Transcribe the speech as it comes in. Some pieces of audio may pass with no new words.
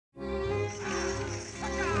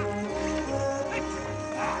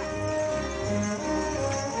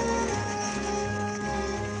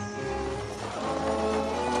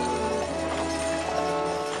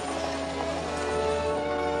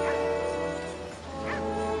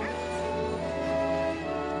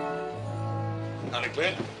Howdy,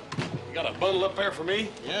 Clint. You got a bundle up there for me?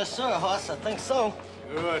 Yes, sir, Hoss. I think so.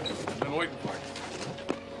 Good. Been waiting for it.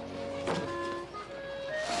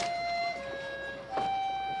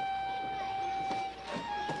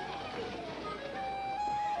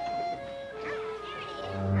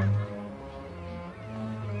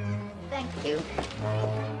 Thank you.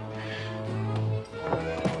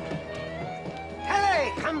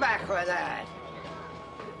 Hey, come back with that.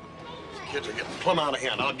 These kids are getting plumb out of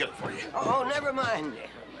hand. I'll get it for you. Oh, never mind.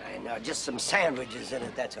 Just some sandwiches in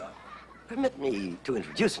it, that's all. Permit me to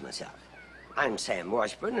introduce myself. I'm Sam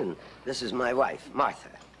Washburn, and this is my wife, Martha.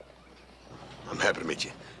 I'm happy to meet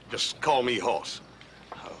you. Just call me Hoss.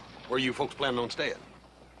 Where are you folks planning on staying?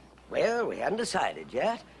 Well, we haven't decided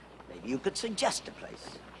yet. Maybe you could suggest a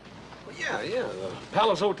place. Well, yeah. The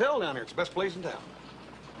Palace Hotel down here. It's the best place in town.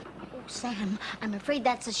 Oh, Sam, I'm afraid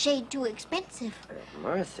that's a shade too expensive.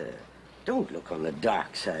 Martha, don't look on the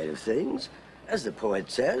dark side of things. As the poet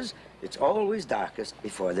says, it's always darkest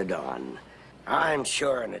before the dawn. I'm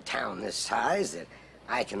sure in a town this size that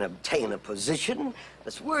I can obtain a position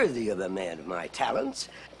that's worthy of a man of my talents.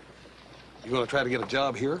 You gonna try to get a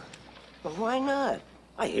job here? Well, why not?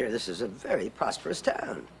 I hear this is a very prosperous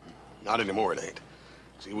town. Not anymore, it ain't.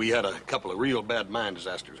 See, we had a couple of real bad mine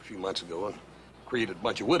disasters a few months ago and created a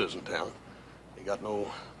bunch of widows in town. They got no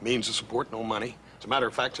means of support, no money. As a matter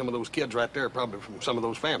of fact, some of those kids right there are probably from some of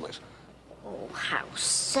those families. Oh, how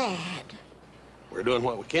sad. We're doing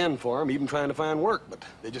what we can for them, even trying to find work, but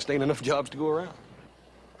there just ain't enough jobs to go around.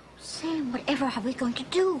 Sam, whatever are we going to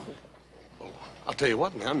do? Well, I'll tell you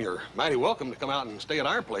what, ma'am, you're mighty welcome to come out and stay at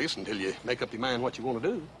our place until you make up your mind what you want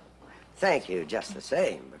to do. Thank you, just the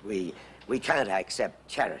same, but we can't accept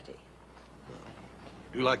charity.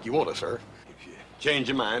 Do like you want to, sir. If you change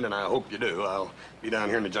your mind, and I hope you do, I'll be down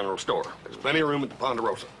here in the general store. There's plenty of room at the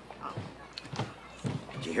Ponderosa.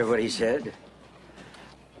 Did you hear what he said?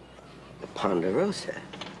 The Ponderosa.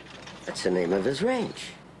 That's the name of his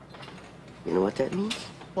ranch. You know what that means?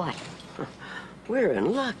 What? We're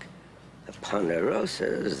in luck. The Ponderosa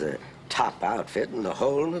is the top outfit in the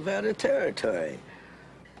whole Nevada territory.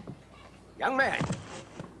 Young man.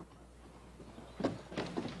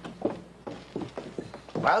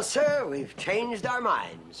 Well, sir, we've changed our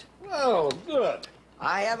minds. Well, good.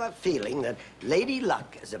 I have a feeling that Lady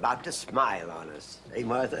Luck is about to smile on us. Eh,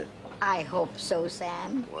 Martha? I hope so,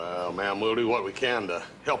 Sam. Well, ma'am, we'll do what we can to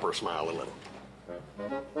help her smile a little.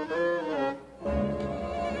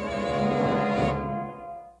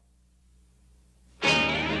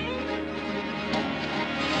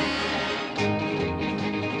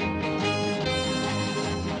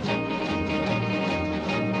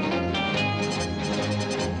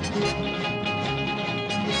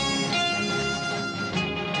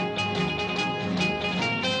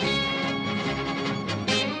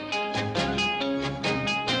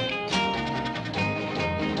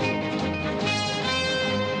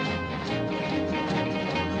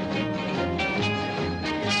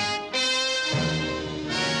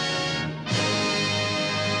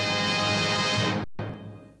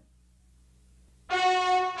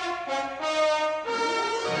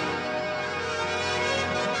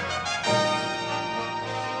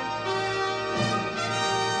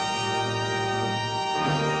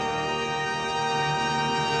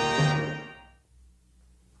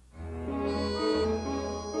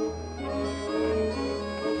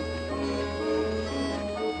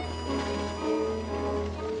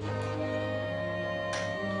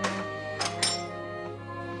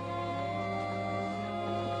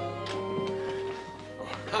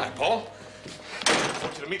 Hi, Paul. I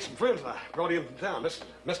want you to meet some friends I brought in from town. This is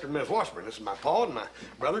Mr. and Ms. Washburn. This is my Paul and my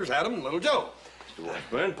brothers, Adam and little Joe. Mr.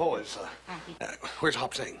 Washburn. Paul is, where's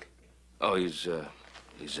Hop Sing? Oh, he's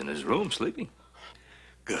in his room sleeping.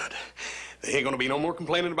 Good. There ain't gonna be no more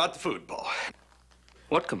complaining about the food, Paul.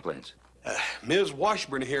 What complaints? Ms.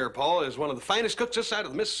 Washburn here, Paul, is one of the finest cooks this side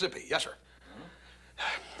of the Mississippi. Yes, sir.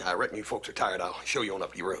 I reckon you folks are tired. I'll show you on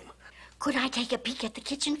up to your room. Could I take a peek at the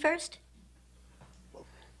kitchen first?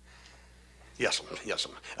 Yes,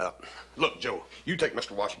 ma'am. Look, Joe, you take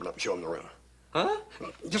Mr. Washburn up and show him the room. Huh?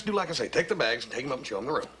 Just do like I say. Take the bags and take him up and show him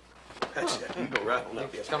the room. That's it. You go right on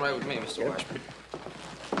up. Yes, come right with me, Mr. Washburn.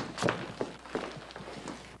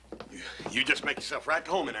 You just make yourself right at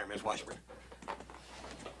home in there, Miss Washburn.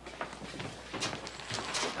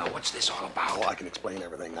 Now, what's this all about? Oh, I can explain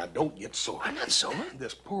everything. Now, don't get sore. I'm not sore.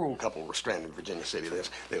 This poor old couple was stranded in Virginia City.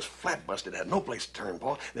 They was flat busted, had no place to turn,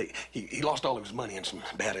 Paul. He lost all of his money in some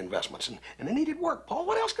bad investments, and they needed work, Paul.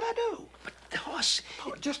 What else could I do? But, Hoss...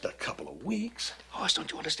 Oh, just a couple of weeks. Hoss,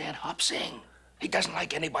 don't you understand? Hop Sing. He doesn't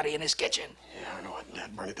like anybody in his kitchen. Yeah, I know it.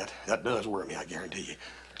 Dad, Bernie, that does worry me, I guarantee you.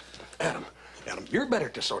 Adam, Adam, you're better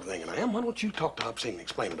at this sort of thing than I am. Why don't you talk to Hop Sing and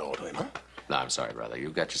explain it all to him, huh? No, I'm sorry, brother. You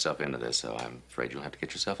got yourself into this, so I'm afraid you'll have to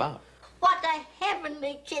get yourself out. What a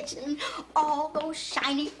heavenly kitchen. All those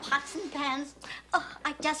shiny pots and pans. Oh,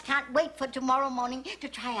 I just can't wait for tomorrow morning to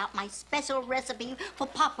try out my special recipe for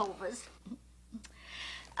popovers.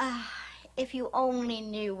 If you only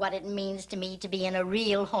knew what it means to me to be in a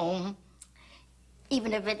real home,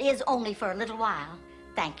 even if it is only for a little while.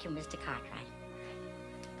 Thank you, Mr. Cartwright.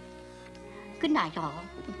 Good night, all.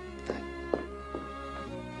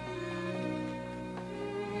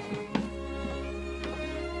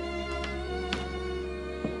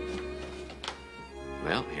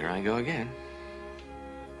 Well, here I go again.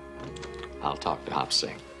 I'll talk to Hop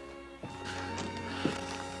Sing.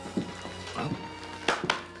 Well.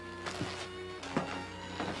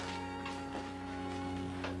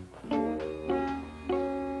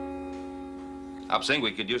 Hop Sing,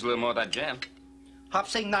 we could use a little more of that jam. Hop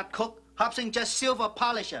Sing not cook. Hop Sing just silver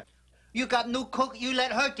polisher. You got new cook, you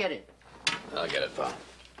let her get it. I'll get it, Pa.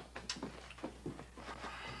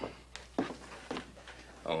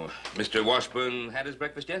 Oh, Mr. Washburn had his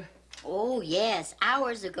breakfast yet? Oh, yes,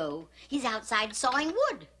 hours ago. He's outside sawing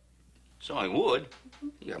wood. Sawing wood?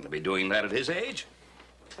 He ought to be doing that at his age.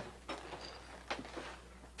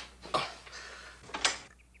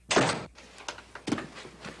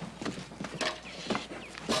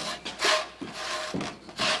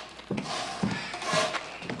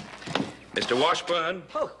 Mr. Washburn.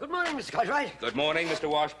 Oh, good morning, Mr. Cartwright. Good morning, Mr.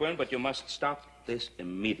 Washburn, but you must stop this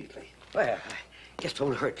immediately. Well, I guess it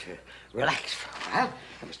won't hurt to relax for a while.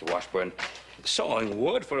 Mr. Washburn, sawing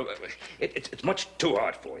wood for... It's much too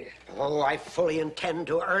hard for you. Oh, I fully intend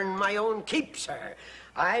to earn my own keep, sir.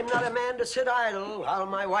 I'm not a man to sit idle while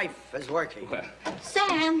my wife is working. Well,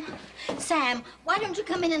 Sam, why don't you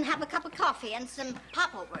come in and have a cup of coffee and some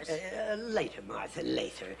popovers? Later, Martha,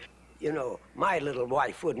 later. You know, my little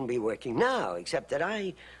wife wouldn't be working now, except that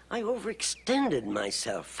I overextended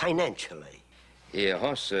myself financially. yeah,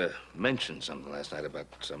 Hoss mentioned something last night about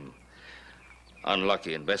some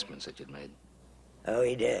unlucky investments that you'd made. Oh,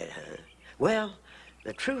 he did, huh? Well,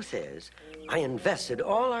 the truth is, I invested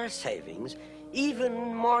all our savings,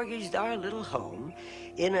 even mortgaged our little home,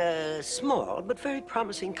 in a small but very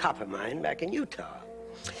promising copper mine back in Utah.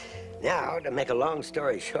 Now, to make a long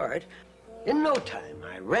story short, in no time,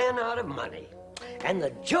 I ran out of money. And the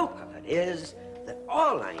joke of it is that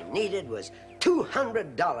all I needed was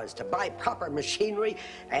 $200 to buy proper machinery,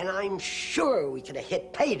 and I'm sure we could have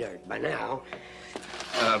hit pay dirt by now.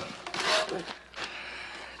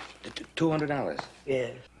 $200? Yeah.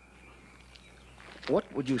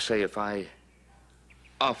 What would you say if I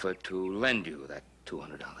offered to lend you that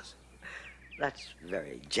 $200? That's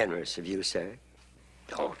very generous of you, sir.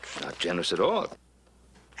 Oh, it's not generous at all.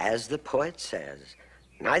 As the poet says,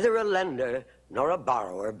 neither a lender nor a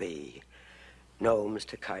borrower be. No,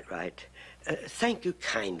 Mr. Cartwright. Thank you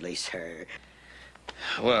kindly, sir.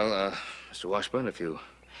 Well, Mr. Washburn, if you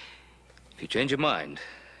change your mind,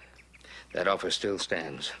 that offer still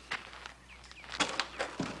stands.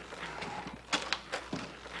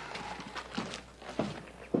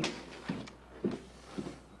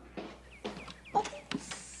 Oh,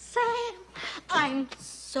 Sam, I'm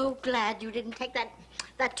so glad you didn't take that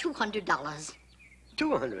 $200.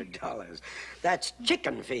 $200? That's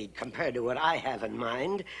chicken feed compared to what I have in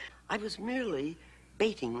mind. I was merely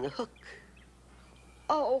baiting the hook.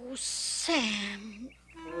 Oh, Sam.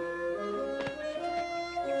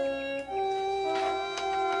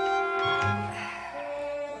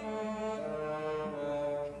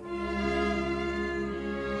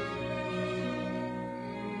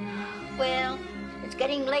 Well, it's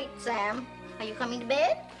getting late, Sam. Are you coming to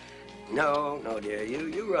bed? No, dear.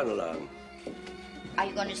 You run along. Are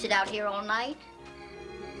you going to sit out here all night?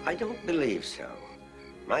 I don't believe so.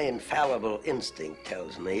 My infallible instinct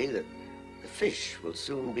tells me that the fish will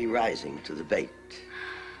soon be rising to the bait.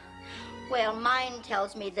 Well, mine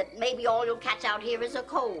tells me that maybe all you'll catch out here is a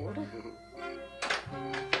cold.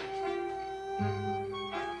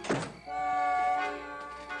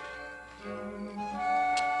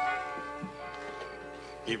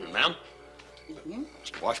 Evening, ma'am. Evening.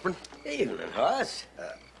 Mr. Washburn. Evening, Hoss.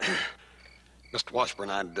 Mr. Washburn,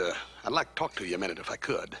 I'd like to talk to you a minute if I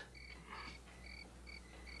could.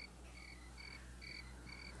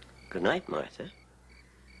 Good night, Martha.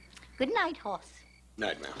 Good night, Hoss.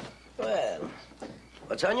 Night, ma'am. Well,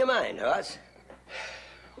 what's on your mind, Hoss?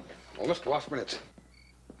 Well, Mr. Washburn,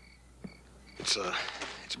 it's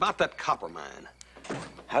about that copper mine.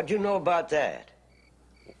 How'd you know about that?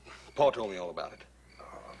 Paul told me all about it.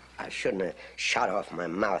 I shouldn't have shot off my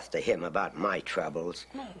mouth to him about my troubles.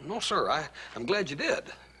 No, sir. I'm glad you did.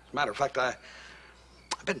 As a matter of fact, I've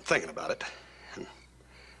been thinking about it. And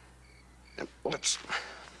well, it's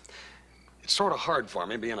sort of hard for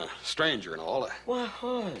me being a stranger and all. Why,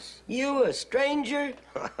 Hoss, you a stranger?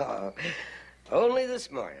 Only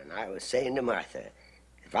this morning I was saying to Martha,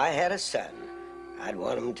 if I had a son, I'd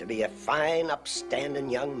want him to be a fine, upstanding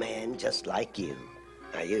young man just like you.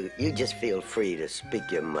 Now, you just feel free to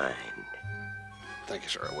speak your mind. Thank you,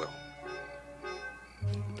 sir, I will.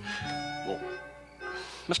 Well,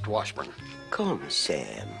 Mr. Washburn. Call me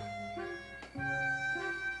Sam.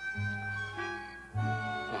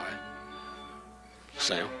 All right.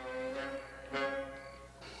 Sam.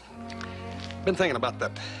 Been thinking about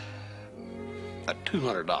that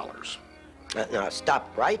 $200. Now,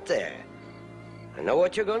 stop right there. I know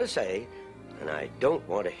what you're going to say, and I don't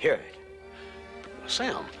want to hear it.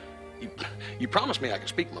 Sam, you promised me I could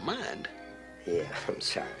speak my mind. Yeah, I'm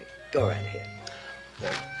sorry. Go right ahead.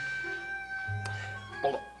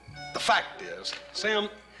 Well, the fact is, Sam,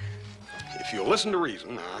 if you'll listen to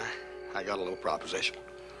reason, I got a little proposition.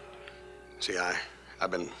 See, I've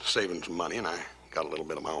been saving some money, and I got a little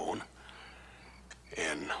bit of my own.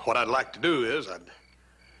 And what I'd like to do is, I'd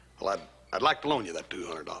like to loan you that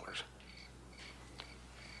 $200.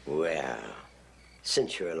 Well,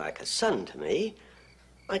 since you're like a son to me,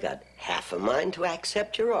 I got half a mind to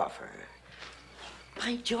accept your offer.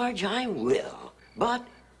 By George, I will. But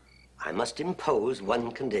I must impose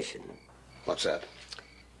one condition. What's that?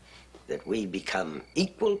 That we become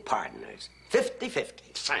equal partners,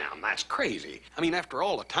 50-50. Sam, that's crazy. I mean, after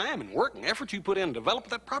all the time and work and effort you put in to develop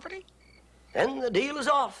that property? Then the deal is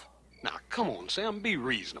off. Now, come on, Sam, be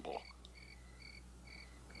reasonable.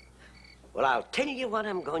 Well, I'll tell you what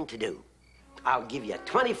I'm going to do. I'll give you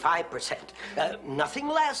 25%, nothing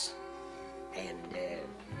less. And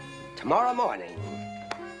tomorrow morning,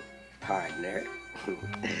 partner,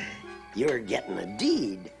 you're getting a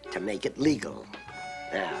deed to make it legal.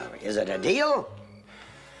 Now, is it a deal?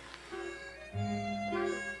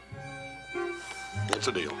 It's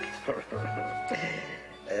a deal.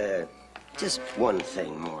 Just one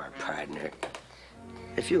thing more, partner.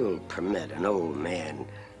 If you'll permit an old man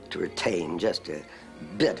to retain just a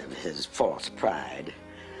bit of his false pride,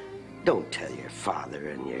 don't tell your father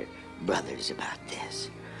and your brothers about this.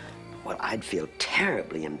 Well, I'd feel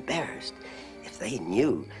terribly embarrassed if they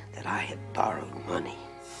knew that I had borrowed money.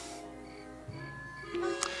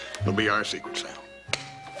 It'll be our secret, Sam.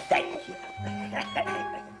 Thank you.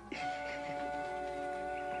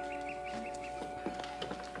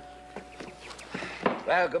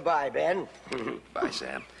 Well, goodbye, Ben. Bye,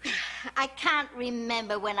 Sam. I can't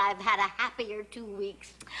remember when I've had a happier 2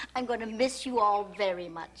 weeks. I'm going to miss you all very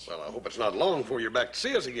much. Well, I hope it's not long before you're back to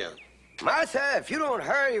see us again. Martha, if you don't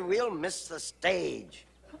hurry, we'll miss the stage.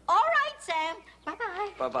 All right, Sam. Bye-bye.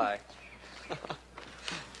 Bye-bye.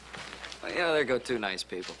 Well, you know, there go two nice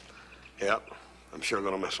people. Yep, I'm sure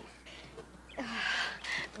gonna miss them.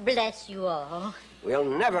 Bless you all. We'll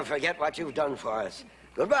never forget what you've done for us.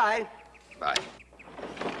 Goodbye. Bye.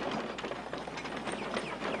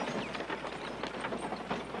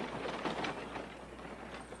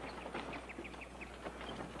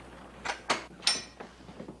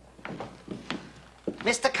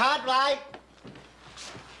 Mr. Cartwright.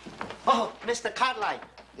 Oh, Mr. Cartwright.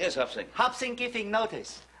 Yes, Hobson. Hobson giving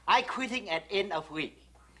notice. I quitting at end of week.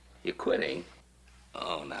 You're quitting?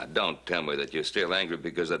 Oh, now, don't tell me that you're still angry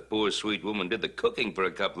because that poor, sweet woman did the cooking for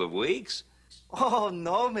a couple of weeks. Oh,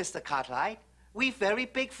 no, Mr. Cartwright. We very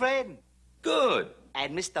big friend. Good.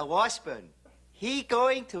 And Mr. Washburn, he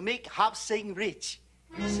going to make Hobson rich.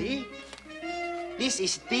 See? This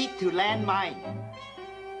is deed to land mine.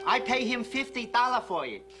 I pay him $50 for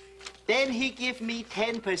it. Then he give me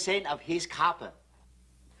 10% of his copper.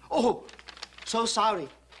 Oh, so sorry.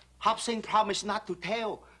 Hobson promised not to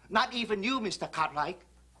tell. Not even you, Mr. Cartwright.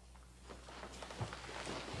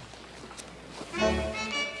 I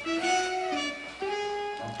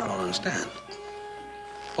don't understand.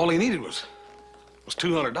 All he needed was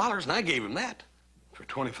 $200, and I gave him that for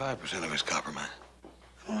 25% of his copper mine.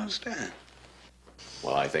 I don't understand.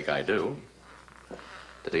 Well, I think I do.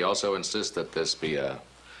 Did he also insist that this be a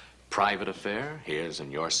private affair, his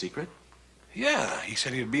and your secret? Yeah, he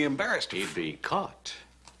said he'd be embarrassed. He'd be caught.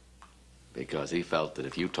 Because he felt that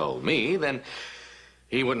if you told me, then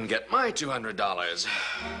he wouldn't get my $200.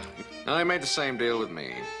 Now, he made the same deal with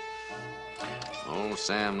me. Oh,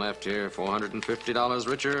 Sam left here $450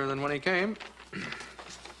 richer than when he came.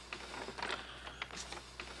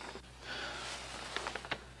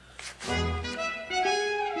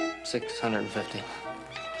 $650.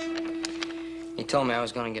 He told me I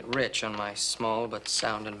was going to get rich on my small but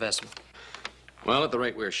sound investment. Well, at the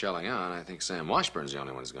rate we're shelling out, I think Sam Washburn's the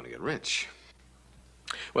only one who's going to get rich.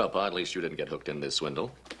 Well, Pa, at least you didn't get hooked in this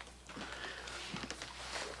swindle.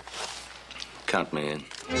 Count me in.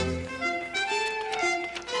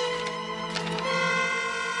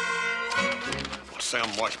 Well, Sam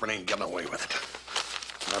Washburn ain't getting away with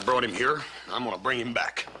it. I brought him here. I'm going to bring him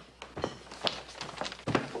back.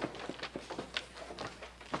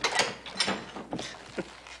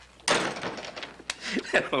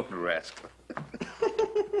 That old rascal.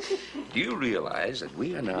 Do you realize that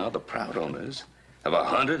we are now the proud owners of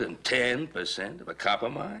 110% of a copper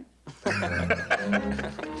mine?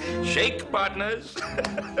 Shake, partners.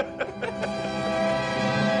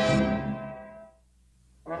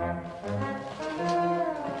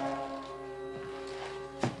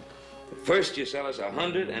 First, you sell us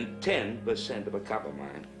 110% of a copper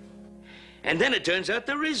mine. And then it turns out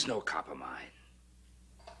there is no copper mine.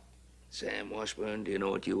 Sam Washburn, do you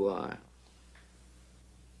know what you are?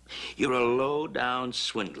 You're a low-down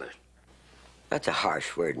swindler. That's a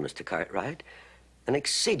harsh word, Mr. Cartwright. An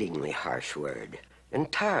exceedingly harsh word.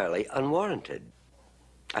 Entirely unwarranted.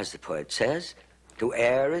 As the poet says, to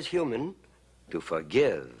err is human, to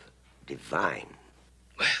forgive divine.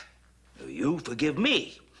 Well, you forgive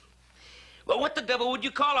me. Well, what the devil would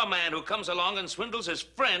you call a man who comes along and swindles his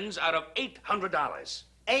friends out of $800?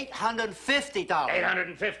 $850.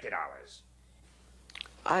 $850.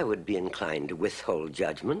 I would be inclined to withhold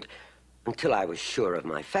judgment until I was sure of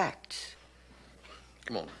my facts.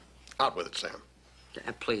 Come on. Out with it, Sam.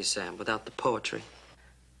 Please, Sam, without the poetry.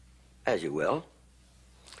 As you will.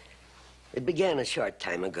 It began a short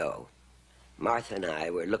time ago. Martha and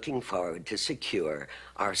I were looking forward to secure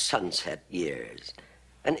our sunset years.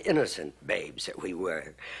 And innocent babes that we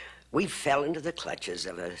were, we fell into the clutches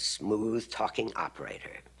of a smooth-talking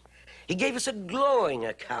operator. He gave us a glowing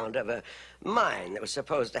account of a mine that was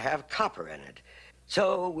supposed to have copper in it.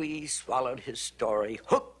 So we swallowed his story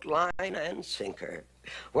hook, line, and sinker,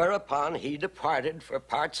 whereupon he departed for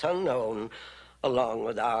parts unknown, along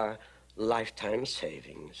with our lifetime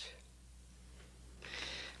savings.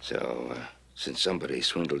 So, since somebody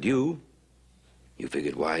swindled you, you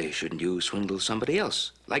figured, why shouldn't you swindle somebody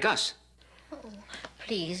else, like us? Oh,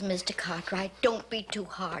 please, Mr. Cartwright, don't be too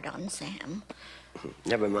hard on Sam.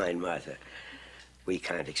 Never mind, Martha. We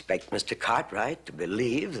can't expect Mr. Cartwright to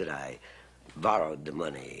believe that I borrowed the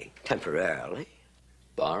money temporarily.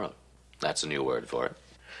 Borrowed? That's a new word for it.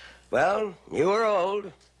 Well, new or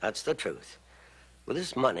old, that's the truth. With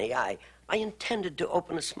this money, I intended to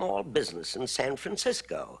open a small business in San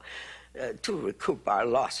Francisco to recoup our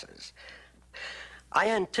losses. I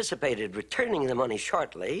anticipated returning the money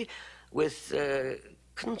shortly with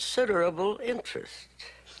considerable interest.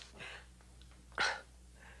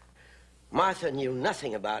 Martha knew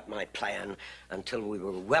nothing about my plan until we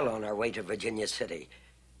were well on our way to Virginia City.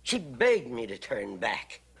 She begged me to turn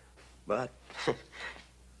back. But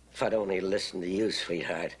if I'd only listened to you,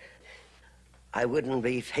 sweetheart, I wouldn't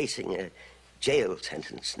be facing a jail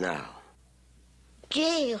sentence now.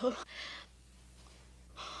 Jail?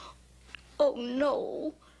 Oh,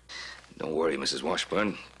 no. Don't worry, Mrs.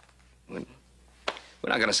 Washburn. We're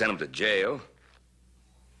not going to send him to jail.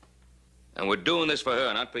 And we're doing this for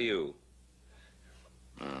her, not for you.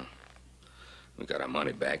 We got our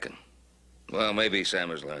money back, and, well, maybe Sam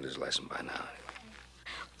has learned his lesson by now.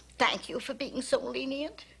 Thank you for being so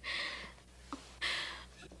lenient.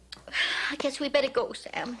 I guess we better go,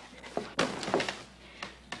 Sam.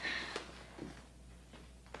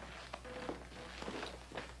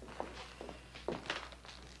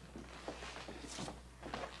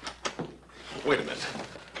 Wait a minute.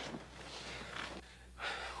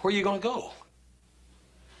 Where are you going to go?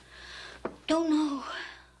 Don't know.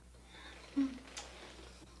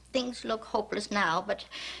 Things look hopeless now, but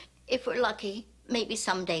if we're lucky, maybe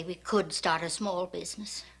someday we could start a small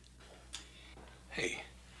business. Hey,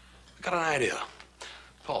 I got an idea.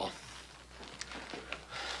 Paul,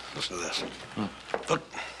 listen to this. Look,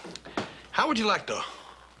 how would you like to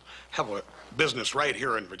have a business right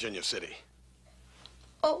here in Virginia City?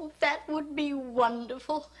 Oh, that would be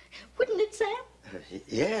wonderful. Wouldn't it, Sam?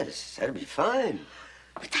 Yes, that'd be fine.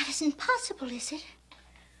 But that isn't possible, is it?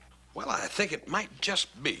 Well, I think it might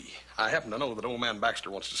just be. I happen to know that old man Baxter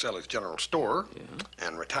wants to sell his general store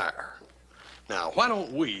and retire. Now, why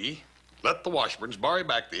don't we let the Washburns borrow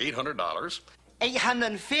back the $800?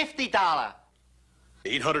 $850.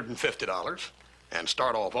 $850, and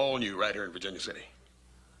start off all new right here in Virginia City.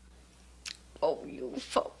 Oh, you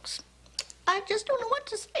folks. I just don't know what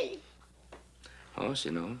to say. Hoss,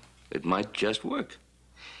 you know, it might just work.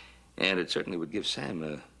 And it certainly would give Sam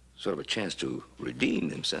a sort of a chance to redeem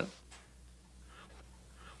himself.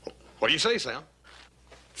 What do you say, Sam?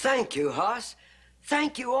 Thank you, Hoss.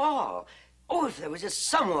 Thank you all. Oh, if there was just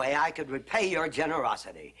some way I could repay your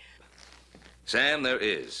generosity. Sam, there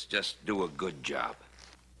is. Just do a good job.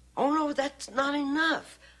 Oh, no, that's not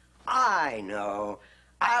enough. I know.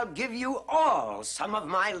 I'll give you all some of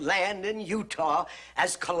my land in Utah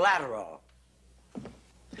as collateral.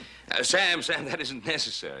 Sam, that isn't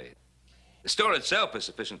necessary. The store itself is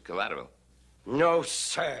sufficient collateral. No,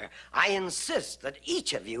 sir. I insist that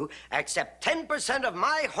each of you accept 10% of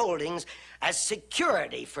my holdings as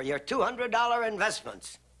security for your $200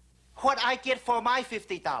 investments. What I get for my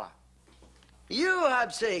 $50? You,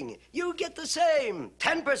 Hop Sing, you get the same,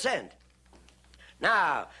 10%.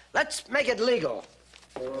 Now, let's make it legal.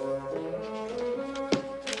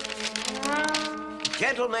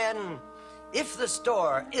 Gentlemen, if the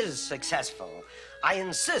store is successful, I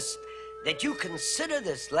insist that you consider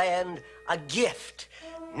this land a gift.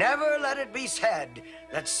 Never let it be said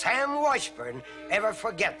that Sam Washburn ever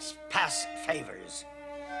forgets past favors.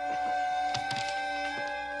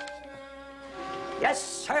 Yes,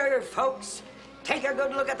 sir, folks. Take a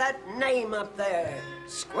good look at that name up there.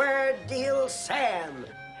 Square Deal Sam.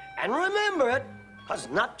 And remember it, because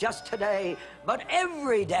not just today, but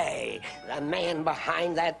every day, the man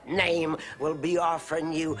behind that name will be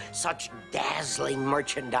offering you such dazzling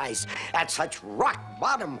merchandise at such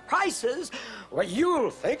rock-bottom prices, well,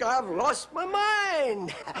 you'll think I've lost my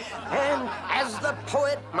mind. And as the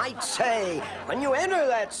poet might say, when you enter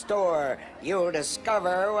that store, you'll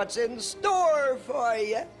discover what's in store for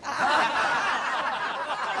you.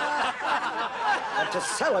 But to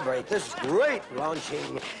celebrate this great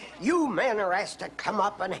launching, you men are asked to come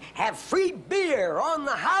up and have free beer on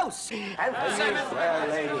the house. And for you fair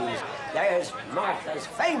ladies, there's Martha's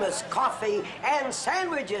famous coffee and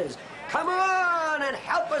sandwiches. Come on and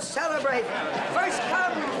help us celebrate. First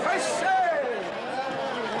come, first served.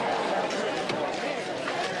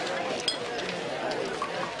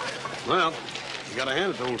 Well, you gotta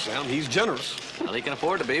hand it to old Sam. He's generous. Well, he can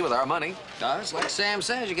afford to be with our money. Does, like Sam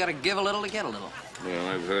says, you gotta give a little to get a little. Well,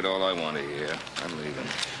 I've heard all I want to hear. I'm leaving.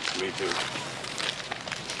 Me too.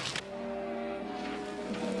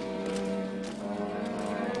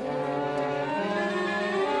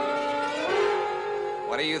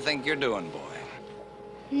 What do you think you're doing, boy?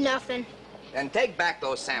 Nothing. Then take back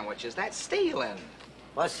those sandwiches. That's stealing.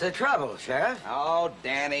 What's the trouble, Sheriff? Oh,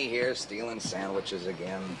 Danny here stealing sandwiches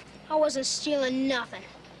again. I wasn't stealing nothing.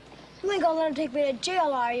 You ain't gonna let him take me to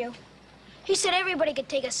jail, are you? He said everybody could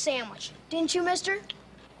take a sandwich. Didn't you, mister?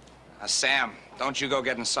 Sam, don't you go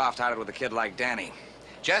getting soft-hearted with a kid like Danny.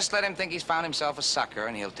 Just let him think he's found himself a sucker,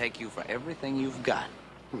 and he'll take you for everything you've got.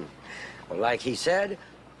 Well, like he said,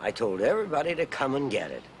 I told everybody to come and get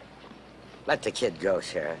it. Let the kid go,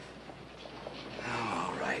 Sheriff. Oh,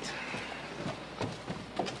 all right.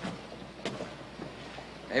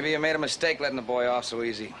 Maybe you made a mistake letting the boy off so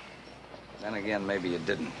easy. Then again, maybe you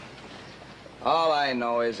didn't. All I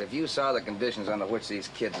know is if you saw the conditions under which these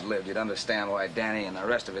kids lived, you'd understand why Danny and the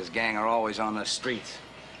rest of his gang are always on the streets.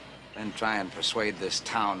 Then try and persuade this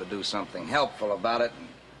town to do something helpful about it, and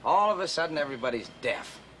all of a sudden everybody's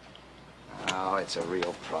deaf. Oh, it's a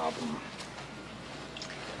real problem.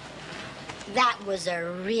 That was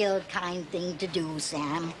a real kind thing to do,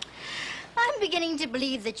 Sam. I'm beginning to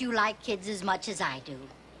believe that you like kids as much as I do.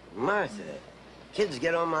 Martha, kids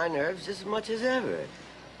get on my nerves just as much as ever.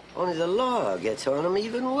 Only the law gets on them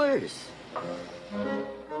even worse.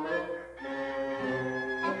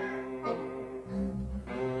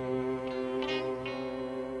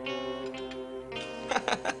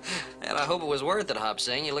 And I hope it was worth it, Hop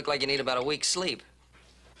Sing. You look like you need about a week's sleep.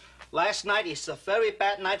 Last night is a very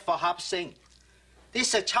bad night for Hop Sing.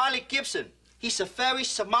 This is Charlie Gibson. He's a very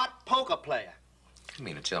smart poker player. You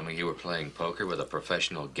mean to tell me you were playing poker with a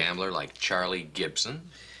professional gambler like Charlie Gibson?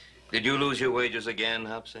 Did you lose your wages again,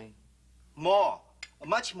 Hop Sing? More,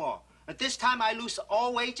 much more. And this time I lose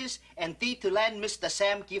all wages and deed to land Mr.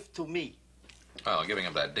 Sam give to me. Well, giving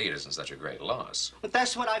up that deed isn't such a great loss. But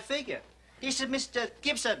that's what I figured. This is Mr.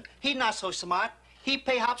 Gibson. He not so smart. He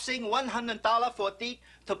pay Hop Sing $100 for a deed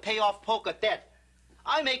to pay off poker debt.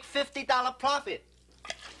 I make $50 profit.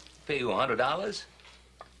 Pay you $100?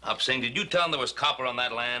 Hop Sing, did you tell him there was copper on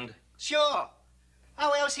that land? Sure.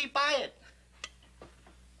 How else he buy it?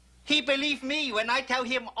 He believe me when I tell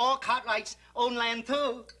him all Cartwrights own land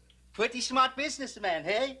too. Pretty smart businessman,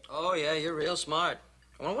 hey? Oh, yeah, you're real smart.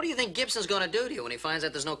 Well, what do you think Gibson's gonna do to you when he finds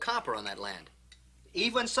out there's no copper on that land?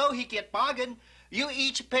 Even so, he get bargain. You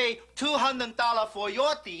each pay $200 for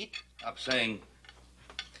your deed. Hop Sing,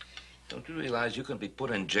 don't you realize you can be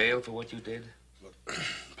put in jail for what you did?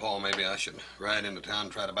 Paul, maybe I should ride into town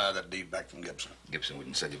and try to buy that deed back from Gibson. Gibson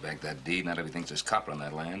wouldn't sell you back that deed. Not everything's there's copper on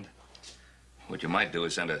that land. What you might do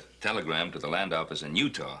is send a telegram to the land office in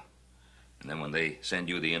Utah. And then when they send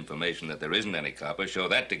you the information that there isn't any copper, show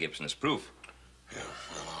that to Gibson as proof. Yeah,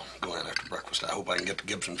 well, I'll go in after breakfast. I hope I can get to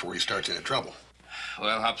Gibson before he starts any trouble.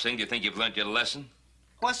 Well, Hop Sing, do you think you've learned your lesson?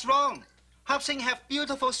 What's wrong? Hop Sing have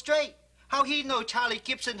beautiful straight. How he know Charlie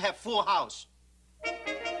Gibson have full house?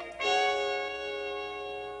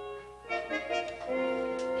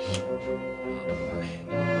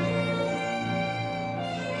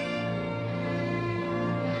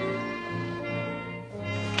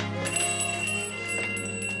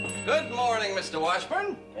 Good morning, Mr.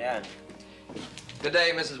 Washburn. Yeah. Good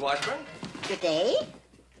day, Mrs. Washburn. Good day.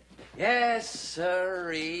 Yes,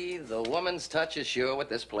 sirree. The woman's touch is sure what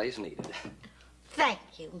this place needed. Thank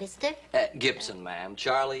you, mister. Gibson, ma'am.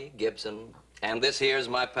 Charlie Gibson. And this here's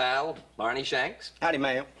my pal, Barney Shanks. Howdy,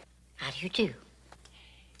 ma'am. How do you do?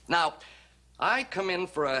 Now, I come in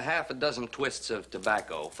for a half a dozen twists of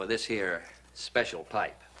tobacco for this here special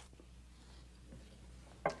pipe.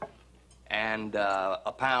 And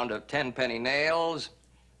a pound of 10-penny nails,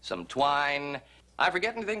 some twine. I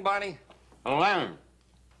forget anything, Barney? A lantern.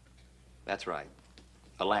 That's right,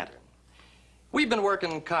 a lantern. We've been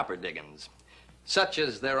working copper diggings, such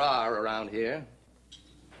as there are around here.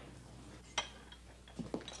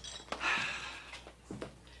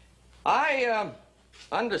 I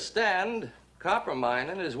understand copper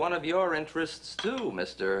mining is one of your interests too,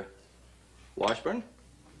 Mr. Washburn.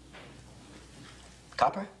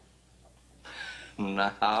 Copper?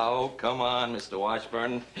 Now, come on, Mr.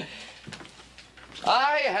 Washburn.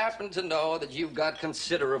 I happen to know that you've got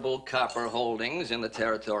considerable copper holdings in the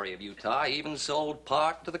territory of Utah, even sold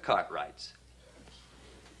part to the Cartwrights.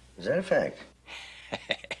 Is that a fact?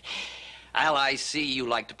 Al, I see you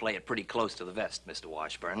like to play it pretty close to the vest, Mr.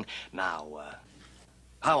 Washburn. Now,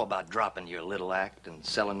 how about dropping your little act and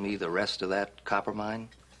selling me the rest of that copper mine?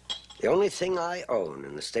 The only thing I own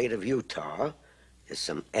in the state of Utah is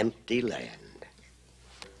some empty land.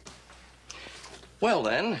 Well,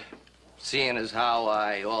 then, seeing as how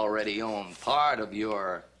I already own part of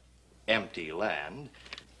your empty land,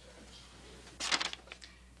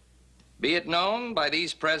 be it known by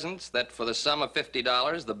these presents that for the sum of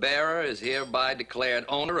 $50, the bearer is hereby declared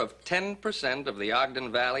owner of 10% of the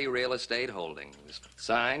Ogden Valley real estate holdings.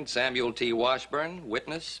 Signed, Samuel T. Washburn,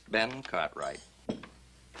 witness, Ben Cartwright.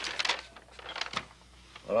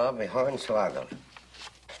 Well, I'll be hornswoggled.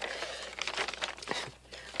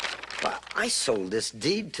 Well, I sold this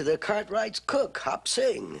deed to the Cartwright's cook, Hop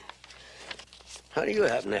Sing. How do you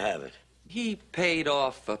happen to have it? He paid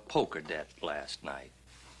off a poker debt last night.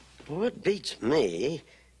 What beats me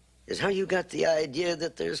is how you got the idea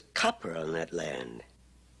that there's copper on that land.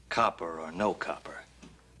 Copper or no copper.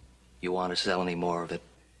 You want to sell any more of it?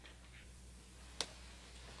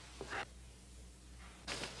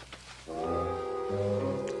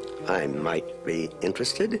 I might be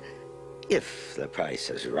interested if the price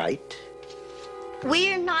is right.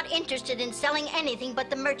 We're not interested in selling anything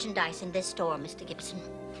but the merchandise in this store, Mr. Gibson.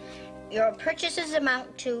 Your purchases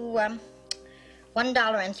amount to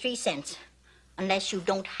 $1.03, unless you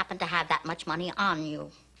don't happen to have that much money on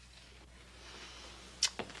you.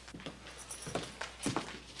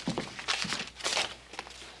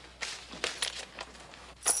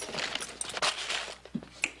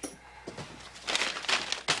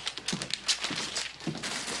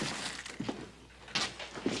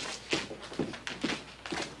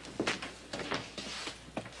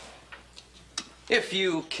 If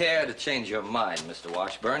you care to change your mind, Mr.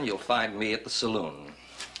 Washburn, you'll find me at the saloon.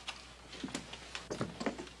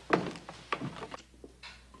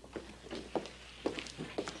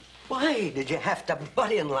 Why did you have to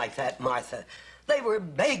butt in like that, Martha? They were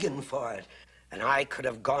begging for it, and I could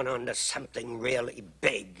have gone on to something really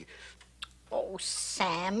big. Oh,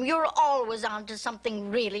 Sam, you're always on to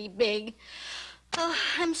something really big. Oh,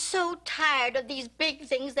 I'm so tired of these big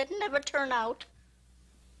things that never turn out.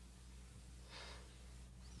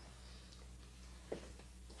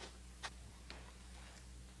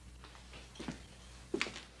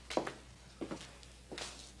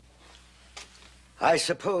 I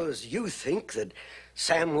suppose you think that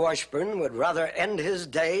Sam Washburn would rather end his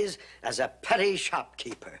days as a petty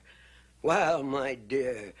shopkeeper. Well, my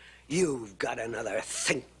dear, you've got another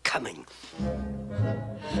think coming.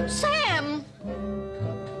 Sam!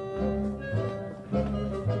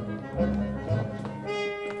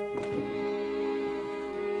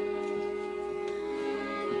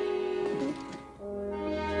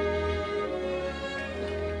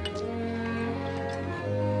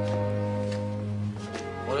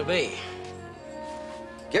 What'll it be?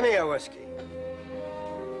 Give me a whiskey.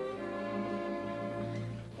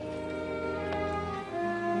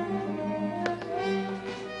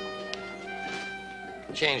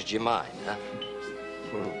 Changed your mind, huh?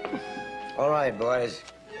 All right, boys.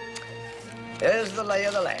 Here's the lay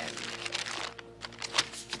of the land.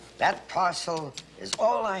 That parcel is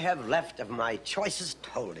all I have left of my choicest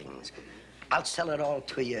holdings. I'll sell it all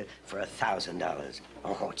to you for $1,000.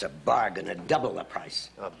 Oh, it's a bargain at double the price.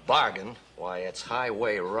 A bargain? Why, it's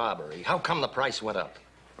highway robbery. How come the price went up?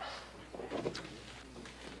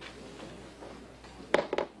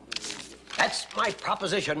 That's my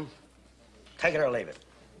proposition. Take it or leave it.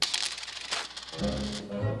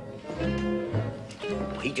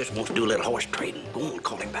 He just wants to do a little horse trading. Go on,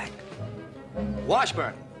 call him back.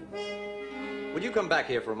 Washburn, would you come back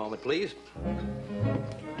here for a moment, please?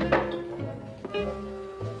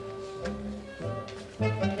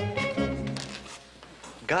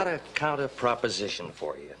 Got a counter proposition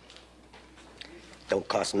for you. Don't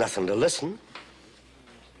cost nothing to listen.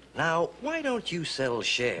 Now, why don't you sell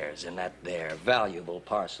shares in that there valuable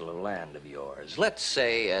parcel of land of yours? Let's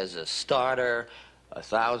say, as a starter,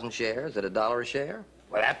 1,000 shares at $1 a share.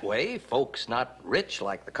 Well, that way, folks not rich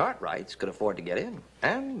like the Cartwrights could afford to get in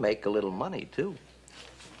and make a little money, too.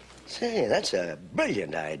 Say, that's a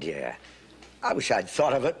brilliant idea. I wish I'd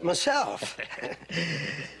thought of it myself.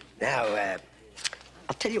 Now,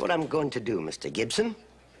 I'll tell you what I'm going to do, Mr. Gibson.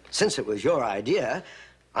 Since it was your idea,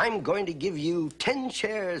 I'm going to give you 10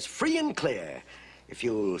 shares free and clear if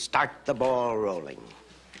you'll start the ball rolling.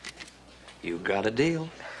 You got a deal.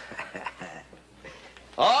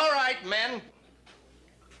 All right, men.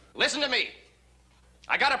 Listen to me.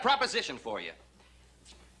 I got a proposition for you.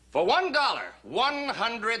 For $1,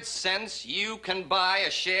 100 cents, you can buy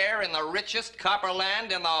a share in the richest copper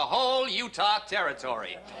land in the whole Utah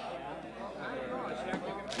Territory.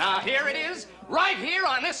 Now, here it is, right here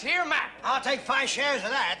on this here map. I'll take 5 shares of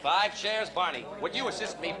that. 5 shares, Barney. Would you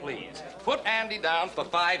assist me, please? Put Andy down for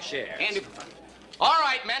 5 shares. Andy. All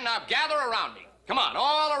right, men, now gather around me. Come on,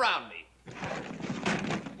 all around me.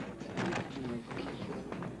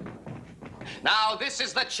 Now, this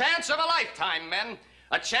is the chance of a lifetime, men.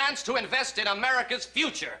 A chance to invest in America's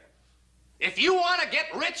future. If you want to get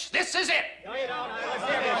rich, this is it.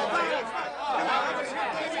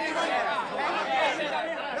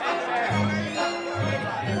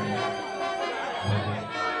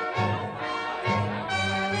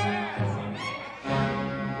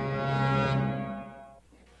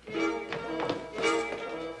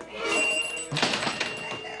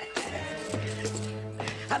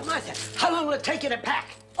 Martha, how long will it take you to pack?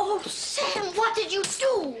 Oh, Sam, what did you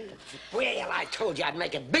do? Well, I told you I'd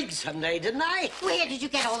make it big someday, didn't I? Where did you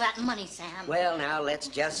get all that money, Sam? Well, now, let's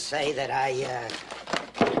just say that I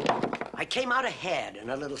came out ahead in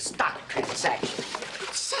a little stock transaction.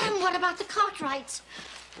 Sam, what about the Cartwrights?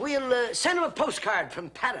 We'll send them a postcard from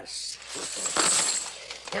Paris.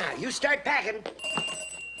 Now, you start packing.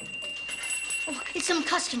 Oh, it's some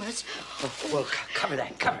customers. Oh, well, cover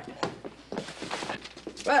that, cover it.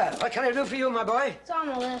 Well, what can I do for you, my boy? It's on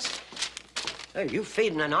the list. Are you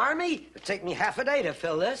feeding an army? It'll take me half a day to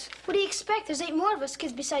fill this. What do you expect? There's 8 more of us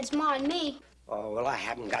kids besides Ma and me. Oh, well, I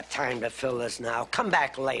haven't got time to fill this now. Come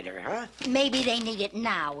back later, huh? Maybe they need it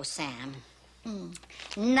now, Sam.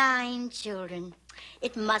 9 children.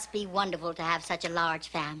 It must be wonderful to have such a large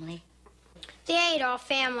family. They ain't all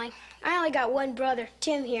family. I only got one brother,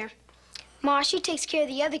 Tim, here. Ma, she takes care of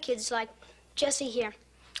the other kids, like Jesse here,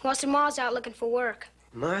 whilst her ma's out looking for work.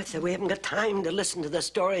 Martha, we haven't got time to listen to the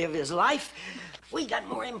story of his life. We got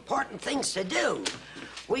more important things to do.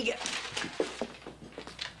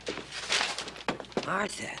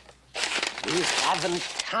 Martha, we haven't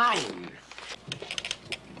time.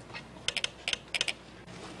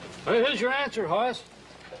 Well, here's your answer, Hoss.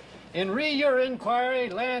 In your inquiry,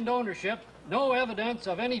 land ownership, no evidence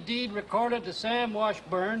of any deed recorded to Sam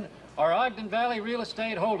Washburn or Ogden Valley Real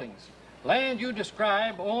Estate Holdings. Land you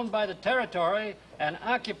describe owned by the territory and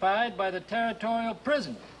occupied by the territorial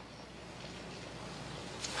prison.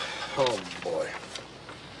 Oh, boy.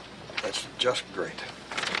 That's just great.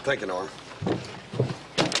 Thank you, Norm.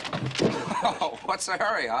 Oh, what's the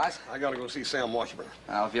hurry, Hoss? I gotta go see Sam Washburn.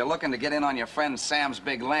 Now, if you're looking to get in on your friend Sam's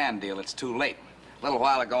big land deal, it's too late. A little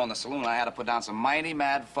while ago in the saloon, I had to put down some mighty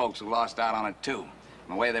mad folks who lost out on it, too.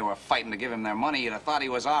 And the way they were fighting to give him their money, you'd have thought he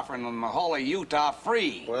was offering them the whole of Utah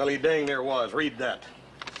free. Well, he dang near was. Read that.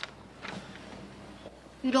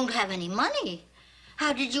 You don't have any money.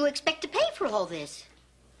 How did you expect to pay for all this?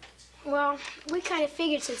 Well, we kind of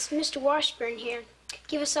figured since Mr. Washburn here could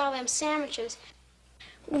give us all them sandwiches,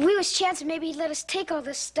 we was chancing maybe he'd let us take all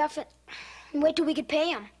this stuff and wait till we could pay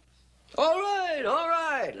him. All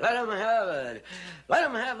right. Let them have it. Let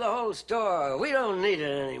them have the whole store. We don't need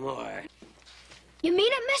it anymore. You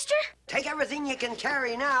mean it, mister? Take everything you can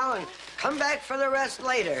carry now and come back for the rest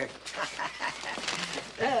later.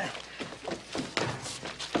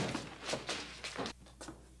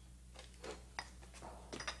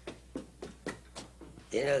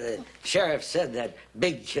 You know, the sheriff said that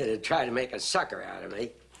big kid had tried to make a sucker out of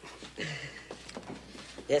me.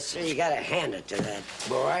 Yes, sir, you gotta hand it to that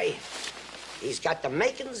boy. He's got the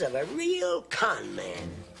makings of a real con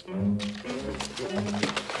man.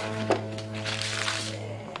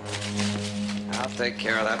 I'll take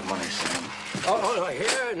care of that money, Sam. Oh, no,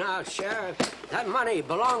 here now, Sheriff. That money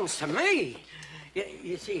belongs to me.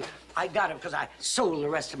 You see, I got it because I sold the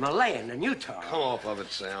rest of my land in Utah. Come off of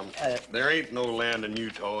it, Sam. There ain't no land in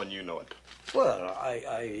Utah, and you know it. Well,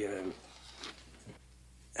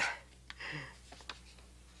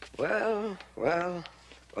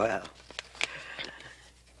 Well.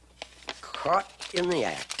 Caught in the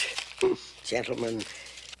act. Gentlemen,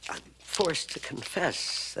 I'm forced to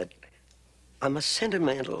confess that I'm a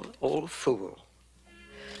sentimental old fool.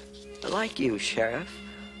 Like you, Sheriff,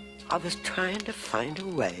 I was trying to find a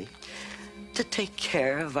way to take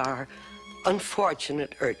care of our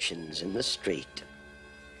unfortunate urchins in the street.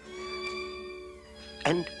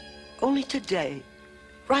 And only today,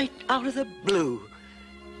 right out of the blue,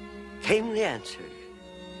 came the answer.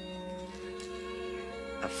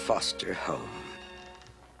 A foster home.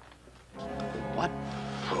 What?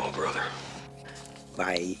 Oh, brother.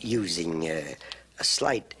 By using a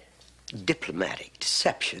slight diplomatic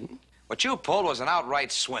deception. What you pulled was an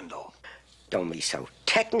outright swindle. Don't be so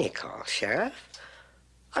technical, Sheriff.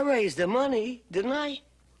 I raised the money, didn't I?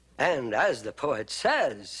 And as the poet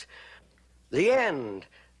says, the end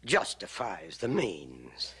justifies the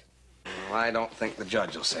means. Well, I don't think the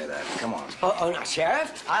judge will say that. Come on. Oh, no,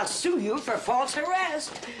 Sheriff, I'll sue you for false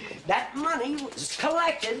arrest. That money was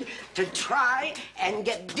collected to try and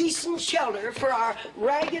get decent shelter for our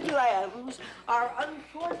ragged lambs, our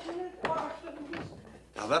unfortunate orphans.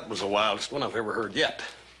 Now, that was the wildest one I've ever heard yet.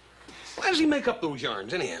 Why does he make up those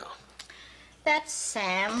yarns, anyhow? That's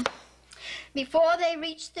Sam. Before they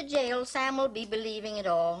reach the jail, Sam will be believing it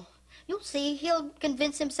all. You'll see, he'll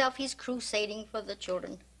convince himself he's crusading for the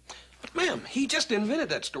children. But, ma'am, he just invented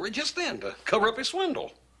that story just then to cover up his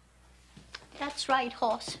swindle. That's right,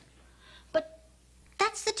 Hoss. But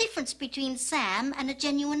that's the difference between Sam and a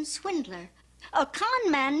genuine swindler. A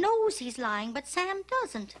con man knows he's lying, but Sam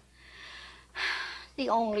doesn't. The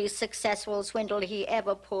only successful swindle he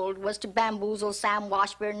ever pulled was to bamboozle Sam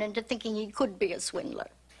Washburn into thinking he could be a swindler.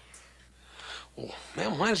 Well,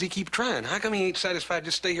 ma'am, why does he keep trying? How come he ain't satisfied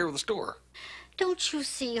just stay here with the store? Don't you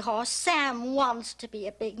see, Hoss? Sam wants to be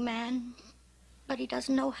a big man, but he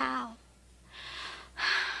doesn't know how.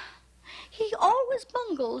 He always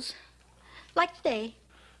bungles, like today.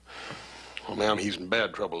 Well, ma'am, he's in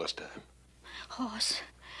bad trouble this time. Hoss,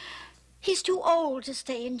 he's too old to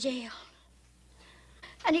stay in jail.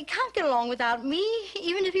 And he can't get along without me,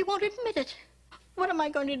 even if he won't admit it. What am I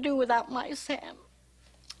going to do without my Sam?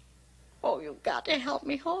 Oh, you've got to help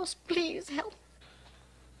me, Hoss. Please help.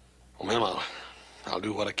 Well, ma'am, I'll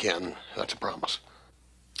do what I can. That's a promise.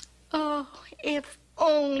 Oh, if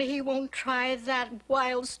only he won't try that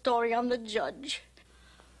wild story on the judge.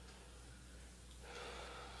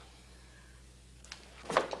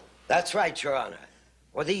 That's right, Your Honor.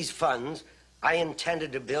 With these funds, I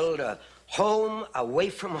intended to build a home away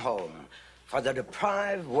from home for the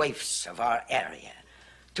deprived waifs of our area,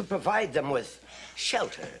 to provide them with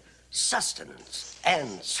shelter, sustenance,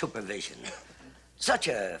 and supervision. Such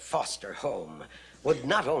a foster home would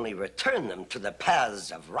not only return them to the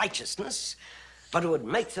paths of righteousness, but it would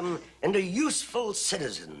make them into useful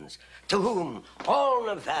citizens to whom all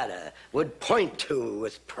Nevada would point to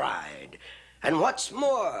with pride. And what's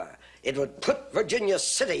more, it would put Virginia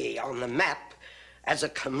City on the map as a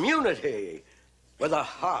community with a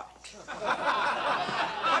heart.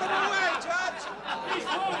 Put him away, Judge! He's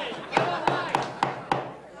phony!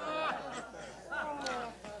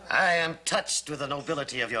 I am touched with the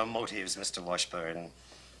nobility of your motives, Mr. Washburn.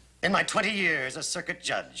 In my 20 years as circuit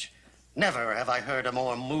judge, never have I heard a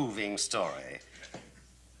more moving story.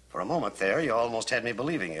 For a moment there, you almost had me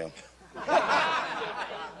believing you.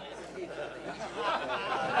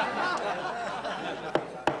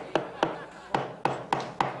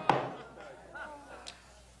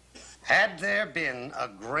 Had there been a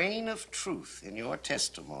grain of truth in your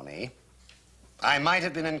testimony, I might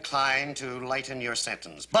have been inclined to lighten your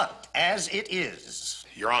sentence. But as it is...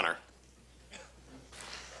 Your Honor,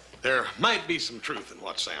 there might be some truth in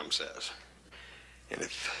what Sam says. And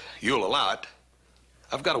if you'll allow it,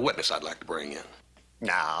 I've got a witness I'd like to bring in.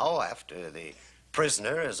 Now, after the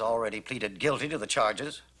prisoner has already pleaded guilty to the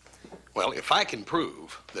charges? Well, if I can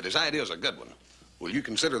prove that his idea is a good one, will you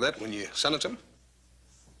consider that when you sentence him?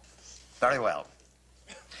 Very well.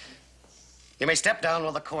 You may step down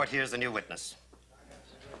while the court hears the new witness.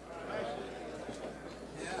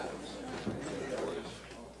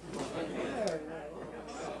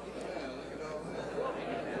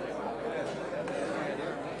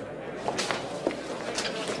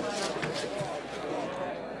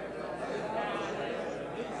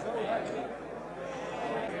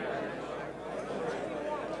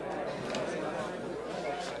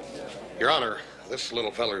 Your Honor, this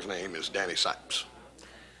little feller's name is Danny Sipes.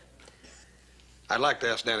 I'd like to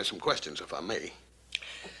ask Danny some questions, if I may.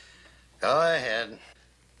 Go ahead.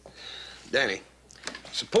 Danny,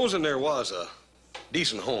 supposing there was a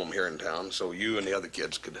decent home here in town so you and the other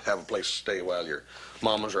kids could have a place to stay while your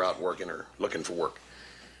mamas are out working or looking for work,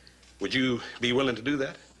 would you be willing to do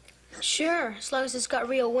that? Sure, as long as it's got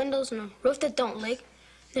real windows and a roof that don't leak.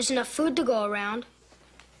 There's enough food to go around.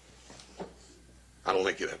 I don't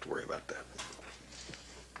think you'd have to worry about that.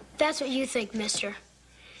 That's what you think, mister.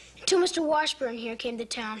 Until Mr. Washburn here came to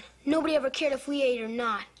town, nobody ever cared if we ate or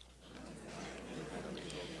not.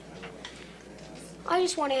 I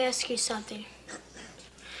just want to ask you something.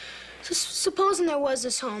 Supposing there was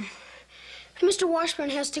this home, and Mr.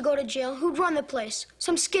 Washburn has to go to jail, who'd run the place?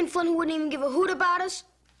 Some skinflint who wouldn't even give a hoot about us?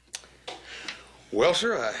 Well,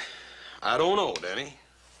 sir, I don't know, Danny.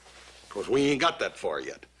 Of course, we ain't got that far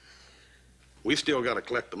yet. We still got to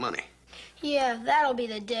collect the money. Yeah, that'll be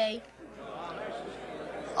the day.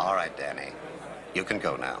 All right, Danny. You can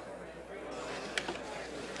go now.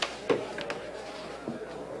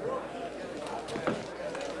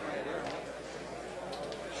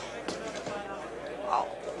 Oh,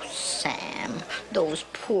 Sam, those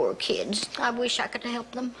poor kids. I wish I could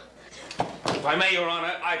help them. If I may, Your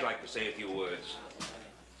Honor, I'd like to say a few words.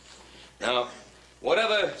 Now,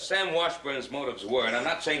 whatever Sam Washburn's motives were, and I'm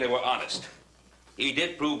not saying they were honest, he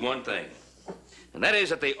did prove one thing. And that is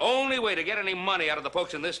that the only way to get any money out of the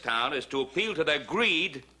folks in this town is to appeal to their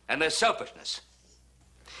greed and their selfishness.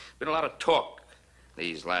 Been a lot of talk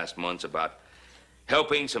these last months about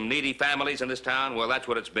helping some needy families in this town. Well, that's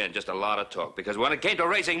what it's been, just a lot of talk. Because when it came to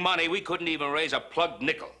raising money, we couldn't even raise a plugged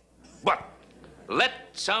nickel. But let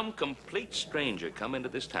some complete stranger come into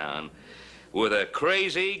this town with a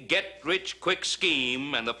crazy, get-rich-quick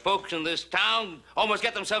scheme, and the folks in this town almost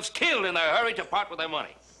get themselves killed in their hurry to part with their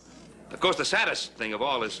money. Of course, the saddest thing of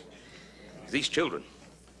all is these children,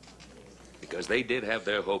 because they did have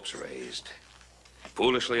their hopes raised,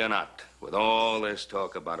 foolishly or not, with all this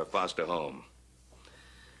talk about a foster home.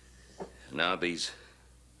 Now these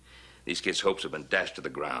kids' hopes have been dashed to the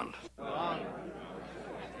ground.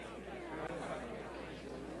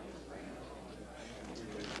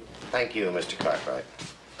 Thank you, Mr. Cartwright.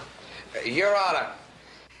 Your Honor,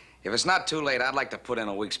 if it's not too late, I'd like to put in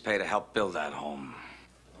a week's pay to help build that home.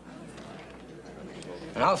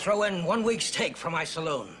 And I'll throw in 1 week's take for my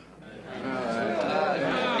saloon.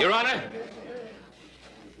 Your Honor,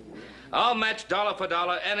 I'll match dollar for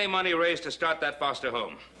dollar any money raised to start that foster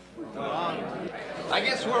home. I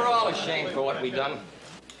guess we're all ashamed for what we done.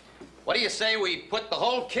 What do you say we put the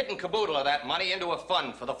whole kit and caboodle of that money into a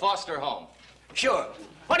fund for the foster home? Sure.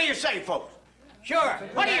 What do you say, folks? Sure.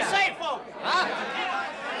 What do you say, folks? Huh?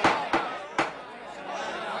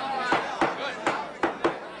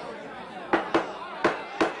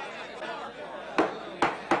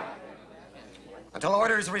 Until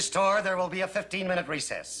order is restored, there will be a 15-minute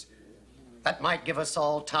recess. That might give us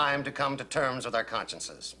all time to come to terms with our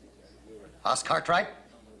consciences. Hoss Cartwright,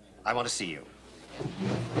 I want to see you.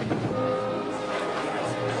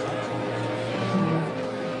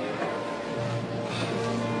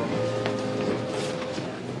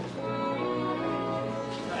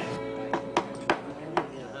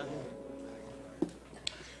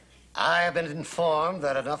 I have been informed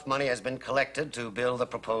that enough money has been collected to build the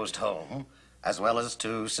proposed home, as well as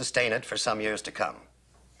to sustain it for some years to come.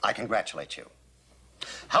 I congratulate you.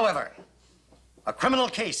 However, a criminal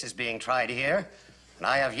case is being tried here, and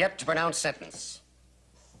I have yet to pronounce sentence.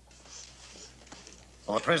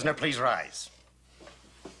 Will the prisoner please rise?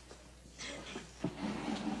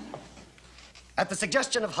 At the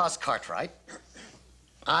suggestion of Hoss Cartwright,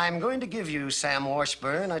 I'm going to give you, Sam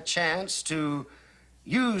Washburn, a chance to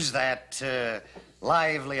use that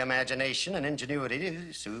lively imagination and ingenuity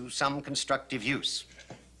to some constructive use.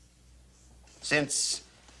 Since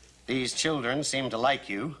these children seem to like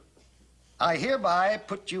you, I hereby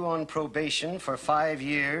put you on probation for 5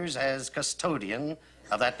 years as custodian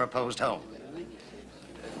of that proposed home.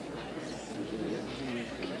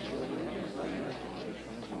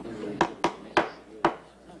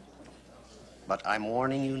 but I'm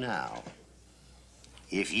warning you now.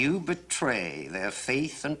 If you betray their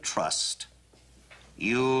faith and trust,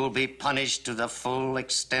 you'll be punished to the full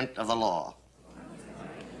extent of the law.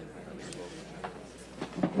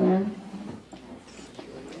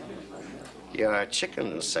 Your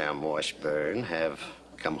chickens, Sam Washburn, have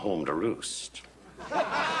come home to roost.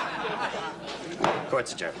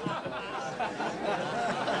 Court's adjourned.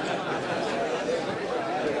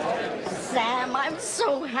 Sam, I'm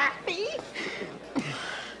so happy.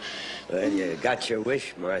 Well, you got your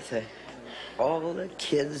wish, Martha. All the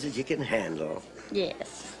kids that you can handle.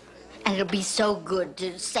 Yes. And it'll be so good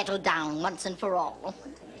to settle down once and for all.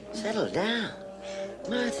 Settle down?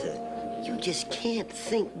 Martha, you just can't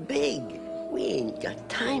think big. We ain't got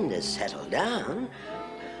time to settle down.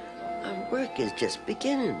 Our work is just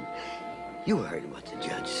beginning. You heard what the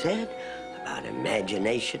judge said about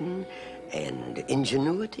imagination and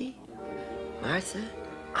ingenuity. Martha,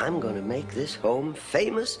 I'm going to make this home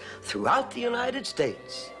famous throughout the United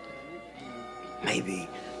States. Maybe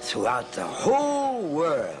throughout the whole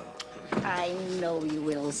world. I know you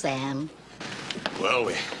will, Sam. Well,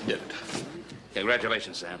 we did it.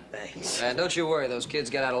 Congratulations, Sam. Thanks. Don't you worry. Those kids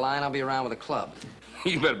get out of line. I'll be around with a club.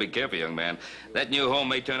 You better be careful, young man. That new home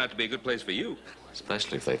may turn out to be a good place for you.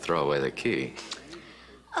 Especially if they throw away the key.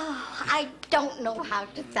 Oh, I don't know how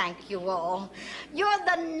to thank you all. You're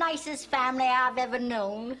the nicest family I've ever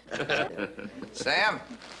known. Sam?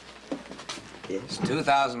 Yes? It's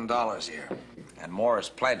 $2,000 here, and more is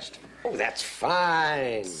pledged. Oh, that's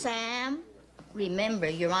fine. Sam, remember,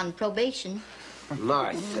 you're on probation.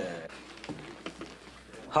 Martha.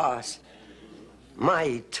 Hoss, my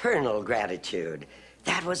eternal gratitude.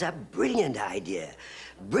 That was a brilliant idea.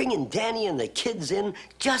 Bringing Danny and the kids in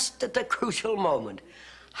just at the crucial moment.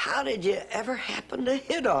 How did you ever happen to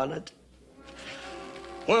hit on it?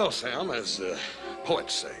 Well, Sam, as the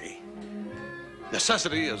poets say,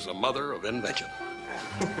 necessity is the mother of invention.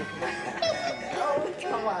 Oh,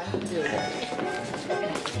 come on, dude.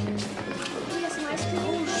 Here's some ice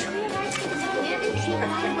cream. Sure, you have ice cream.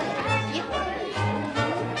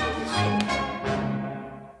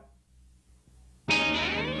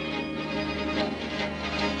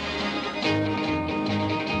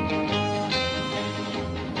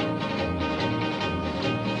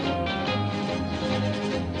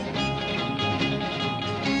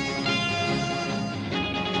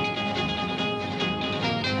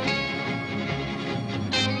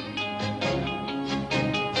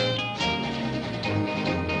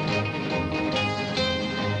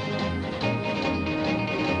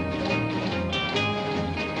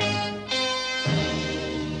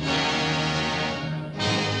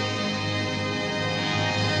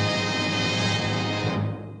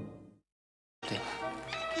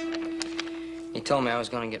 He told me I was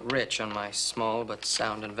going to get rich on my small but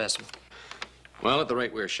sound investment. Well, at the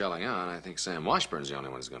rate we're shelling on, I think Sam Washburn's the only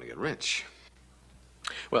one who's going to get rich.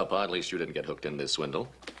 Well, Pa, at least you didn't get hooked in this swindle.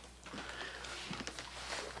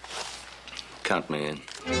 Count me in.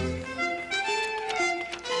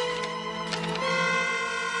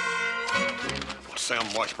 Well, Sam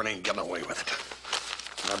Washburn ain't getting away with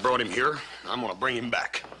it. I brought him here. I'm going to bring him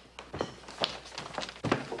back.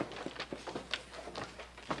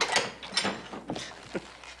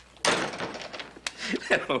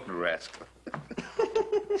 That old rascal.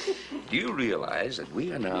 Do you realize that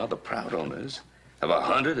we are now the proud owners of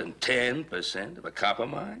 110% of a copper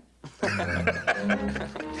mine?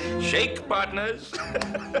 Shake, partners.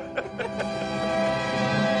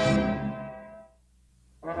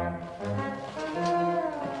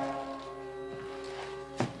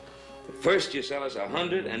 First, you sell us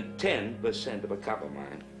 110% of a copper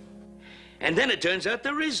mine. And then it turns out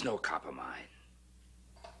there is no copper mine.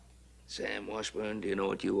 Sam Washburn, do you know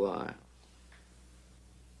what you are?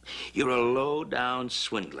 You're a low-down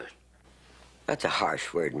swindler. That's a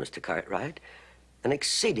harsh word, Mr. Cartwright. An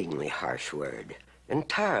exceedingly harsh word.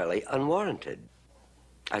 Entirely unwarranted.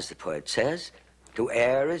 As the poet says, to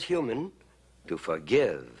err is human, to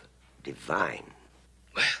forgive divine.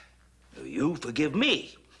 Well, you forgive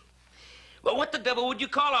me. Well, what the devil would you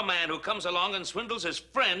call a man who comes along and swindles his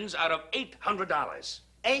friends out of $800?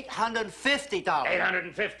 $850.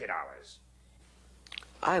 $850.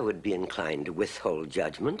 I would be inclined to withhold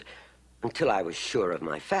judgment until I was sure of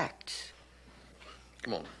my facts.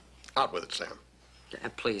 Come on, out with it, Sam.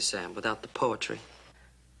 Please, Sam, without the poetry.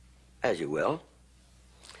 As you will.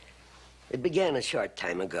 It began a short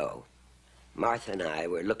time ago. Martha and I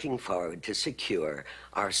were looking forward to secure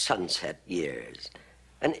our sunset years.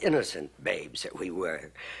 And innocent babes that we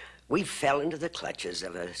were, we fell into the clutches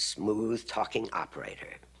of a smooth-talking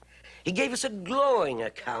operator. He gave us a glowing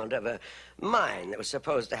account of a mine that was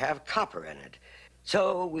supposed to have copper in it.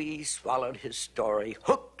 So we swallowed his story,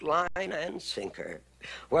 hook, line, and sinker,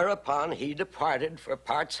 whereupon he departed for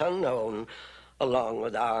parts unknown, along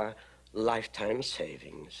with our lifetime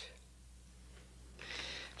savings.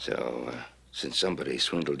 So, since somebody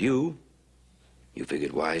swindled you, you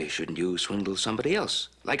figured why shouldn't you swindle somebody else,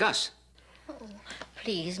 like us? Oh,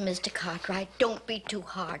 please, Mr. Cartwright, don't be too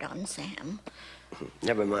hard on Sam.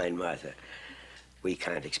 Never mind, Martha. We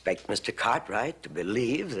can't expect Mr. Cartwright to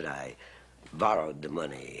believe that I borrowed the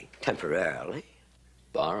money temporarily.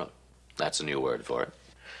 Borrowed? That's a new word for it.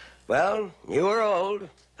 Well, you or old,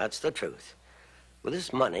 that's the truth. With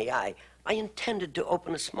this money, I intended to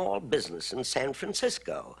open a small business in San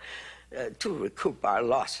Francisco to recoup our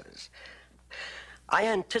losses. I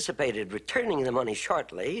anticipated returning the money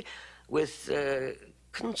shortly with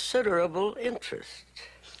considerable interest.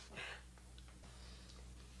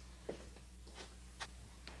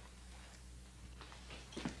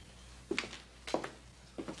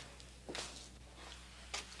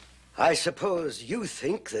 I suppose you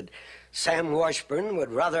think that Sam Washburn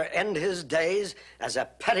would rather end his days as a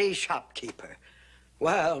petty shopkeeper.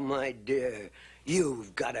 Well, my dear,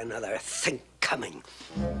 you've got another think coming.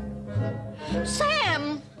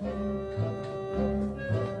 Sam!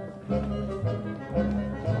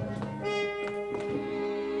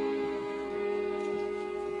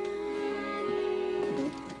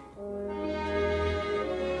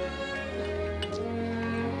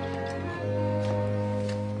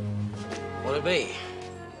 What'll it be?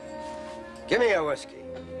 Give me a whiskey.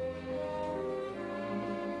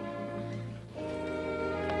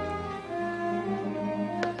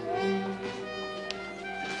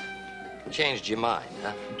 Changed your mind,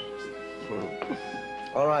 huh?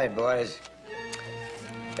 All right, boys.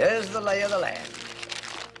 Here's the lay of the land.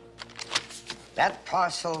 That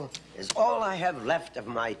parcel is all I have left of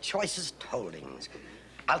my choicest holdings.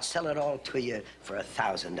 I'll sell it all to you for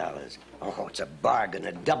 $1,000. Oh, it's a bargain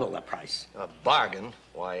at double the price. A bargain?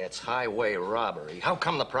 Why, it's highway robbery. How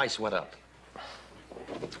come the price went up?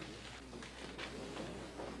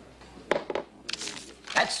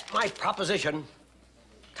 That's my proposition.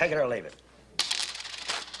 Take it or leave it.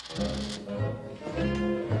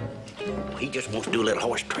 He just wants to do a little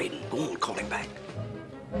horse trading. Go on, call him back.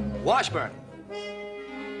 Washburn,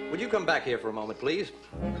 would you come back here for a moment, please?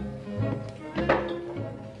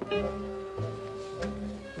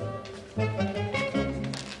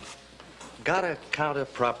 Got a counter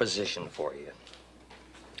proposition for you.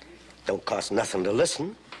 Don't cost nothing to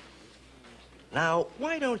listen. Now,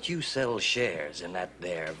 why don't you sell shares in that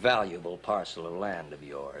there valuable parcel of land of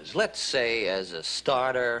yours? Let's say, as a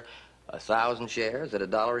starter, 1,000 shares at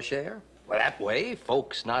 $1 a share. Well, that way,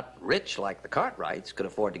 folks not rich like the Cartwrights could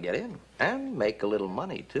afford to get in and make a little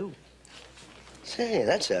money, too. Say,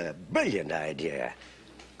 that's a brilliant idea.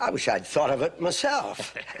 I wish I'd thought of it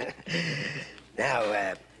myself. Now,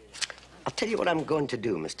 I'll tell you what I'm going to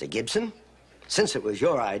do, Mr. Gibson. Since it was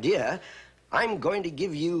your idea, I'm going to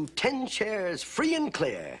give you 10 shares free and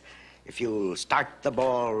clear if you'll start the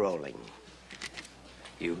ball rolling.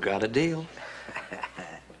 You got a deal.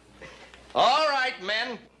 All right,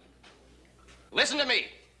 men. Listen to me.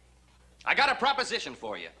 I got a proposition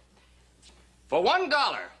for you. For $1,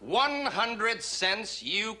 100 cents,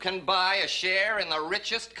 you can buy a share in the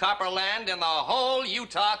richest copper land in the whole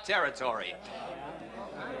Utah Territory.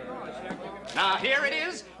 Now, here it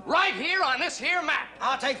is, right here on this here map.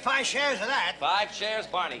 I'll take 5 shares of that. 5 shares,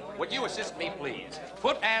 Barney. Would you assist me, please?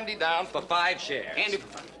 Put Andy down for 5 shares. Andy.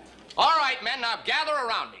 All right, men, now gather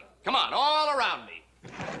around me. Come on, all around me.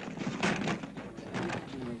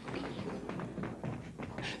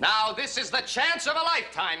 Now, this is the chance of a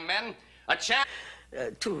lifetime, men. A chance...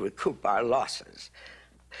 To recoup our losses.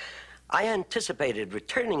 I anticipated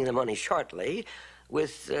returning the money shortly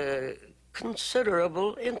with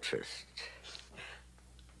considerable interest.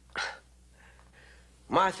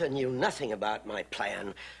 Martha knew nothing about my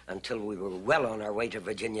plan until we were well on our way to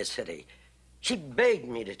Virginia City. She begged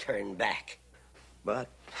me to turn back. But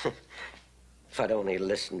if I'd only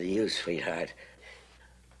listened to you, sweetheart,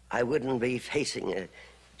 I wouldn't be facing a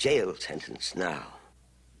jail sentence now.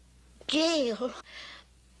 Jail?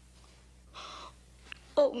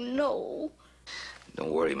 Oh, no.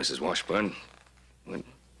 Don't worry, Mrs. Washburn. We're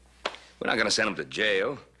not going to send him to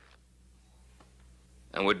jail.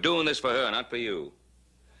 And we're doing this for her, not for you.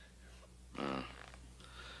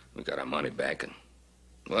 We got our money back, and,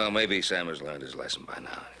 well, maybe Sam has learned his lesson by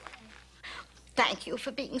now. Thank you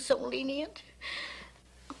for being so lenient.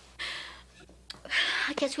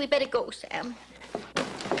 I guess we better go, Sam.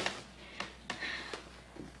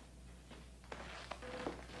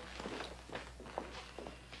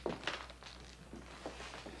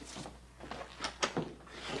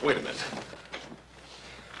 a minute.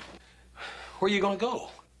 Where are you gonna go?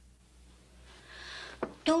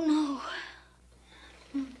 Don't know.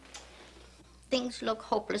 Things look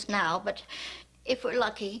hopeless now, but if we're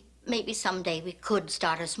lucky, maybe someday we could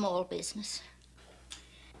start a small business.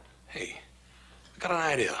 Hey, I got an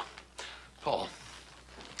idea. Paul,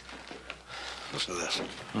 listen to this.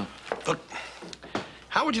 Look,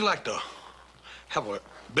 how would you like to have a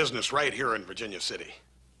business right here in Virginia City?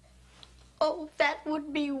 Oh, that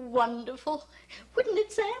would be wonderful. Wouldn't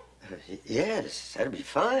it, Sam? Yes, that'd be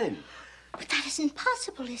fine. But that isn't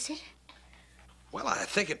possible, is it? Well, I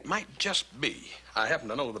think it might just be. I happen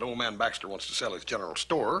to know that old man Baxter wants to sell his general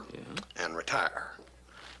store and retire.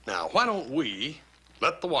 Now, why don't we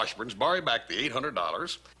let the Washburns borrow back the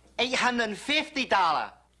 $800?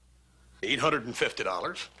 $850.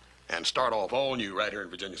 $850, and start off all new right here in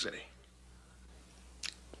Virginia City.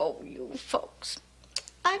 Oh, you folks.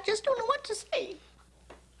 I just don't know what to say.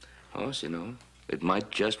 Hoss, you know, it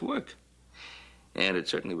might just work. And it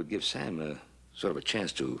certainly would give Sam a sort of a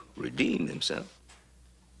chance to redeem himself.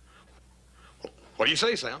 What do you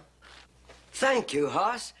say, Sam? Thank you,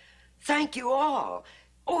 Hoss. Thank you all.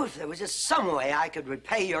 Oh, if there was just some way I could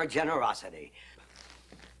repay your generosity.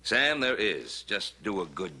 Sam, there is. Just do a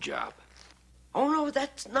good job. Oh, no,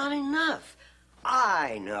 that's not enough.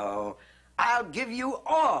 I know. I'll give you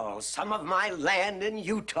all some of my land in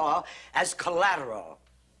Utah as collateral.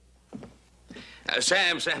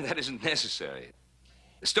 Sam, that isn't necessary.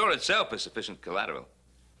 The store itself is sufficient collateral.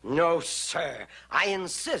 No, sir. I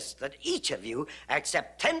insist that each of you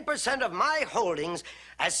accept 10% of my holdings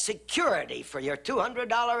as security for your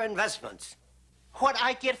 $200 investments. What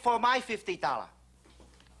I get for my $50?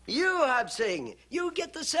 You, Hop Sing, you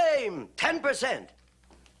get the same, 10%.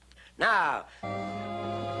 Now.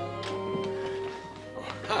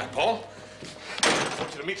 Hi, Paul. I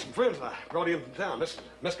want you to meet some friends I brought in from town. This is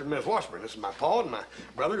Mr. and Ms. Washburn. This is my Paul and my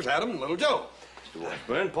brothers, Adam and little Joe. Mr.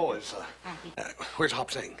 Washburn, Paul is, where's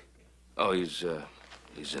Hop Sing? Oh, he's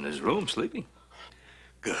in his room sleeping.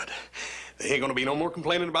 Good. There ain't gonna be no more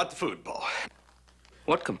complaining about the food, Paul.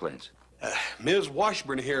 What complaints? Ms.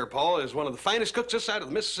 Washburn here, Paul, is one of the finest cooks this side of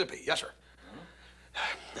the Mississippi. Yes, sir.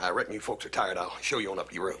 I reckon you folks are tired. I'll show you on up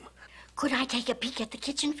to your room. Could I take a peek at the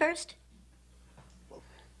kitchen first?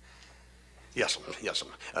 Yes,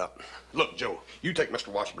 look, Joe, you take Mr.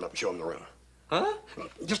 Washburn up and show him the room. Huh?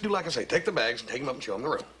 Just do like I say. Take the bags and take him up and show him the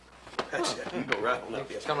room. That's it. You go right on up.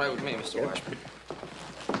 Come right with me, Mr. Washburn.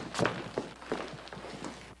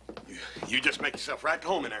 You just make yourself right at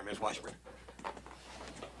home in there, Miss Washburn.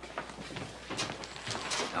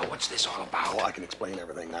 Now, what's this all about? Oh, I can explain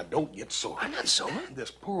everything. Now, don't get sore. I'm not sore. This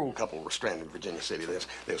poor old couple were stranded in Virginia City. They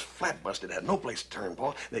was flat busted, had no place to turn,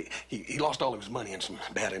 Paul. He lost all of his money in some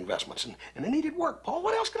bad investments, and they needed work, Paul.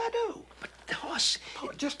 What else could I do? But, Hoss... Oh,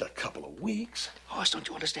 just a couple of weeks. Hoss, don't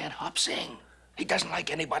you understand Hop Sing? He doesn't like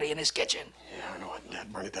anybody in his kitchen. Yeah, I know it,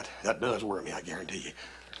 Dad, Bernie. That does worry me, I guarantee you.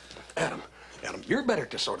 Adam, you're better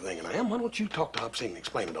at this sort of thing than I am. Why don't you talk to Hop Sing and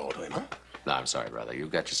explain it all to him, huh? No, I'm sorry, brother. You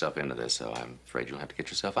got yourself into this, so I'm afraid you'll have to get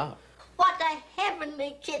yourself out. What a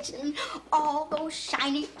heavenly kitchen. All those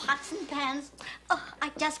shiny pots and pans. Oh, I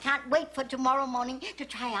just can't wait for tomorrow morning to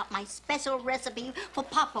try out my special recipe for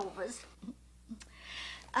popovers.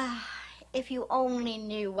 If you only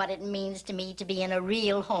knew what it means to me to be in a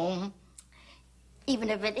real home, even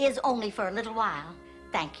if it is only for a little while.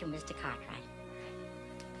 Thank you, Mr. Cartwright.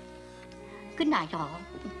 Good night, all.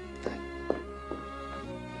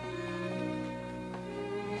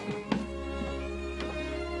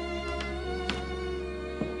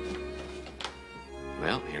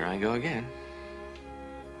 Well, here I go again.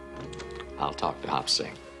 I'll talk to Hop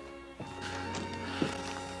Sing.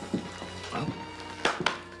 Well,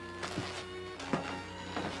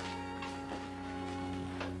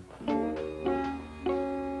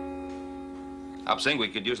 Hop Sing, we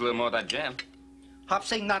could use a little more of that jam. Hop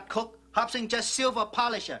Sing not cook. Hop Sing just silver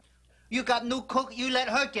polisher. You got new cook, you let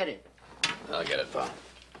her get it. I'll get it, Pa.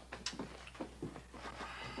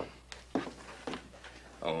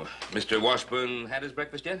 Oh, Mr. Washburn had his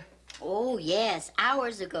breakfast yet? Oh, yes,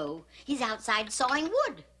 hours ago. He's outside sawing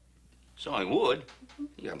wood. Sawing wood?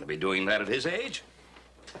 He ought to be doing that at his age.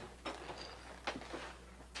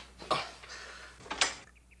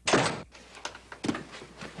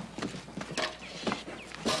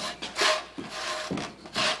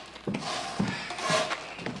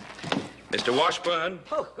 Mr. Washburn.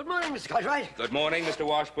 Oh, good morning, Mr. Cartwright. Good morning, Mr.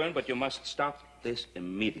 Washburn, but you must stop this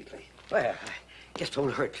immediately. Well, I guess it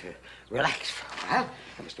won't hurt to relax for a while.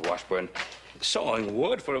 Mr. Washburn, sawing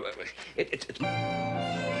wood for it's...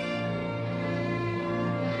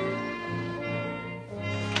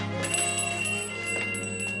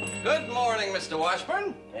 Good morning, Mr.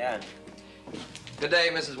 Washburn. Yeah. Good day,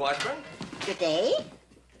 Mrs. Washburn. Good day.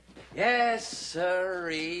 Yes,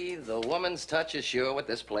 sirree. The woman's touch is sure what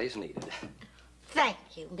this place needed. Thank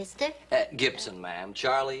you, mister. Gibson, ma'am.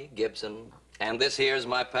 Charlie Gibson. And this here's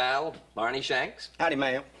my pal, Barney Shanks. Howdy,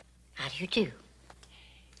 ma'am. How do you do?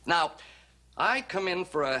 Now, I come in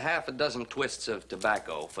for a half a dozen twists of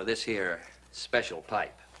tobacco for this here special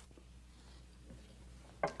pipe.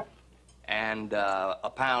 And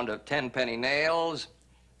a pound of 10-penny nails,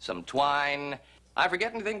 some twine. I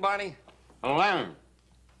forget anything, Barney? A lantern.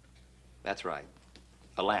 That's right,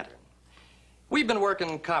 a lantern. We've been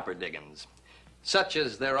working copper diggings, such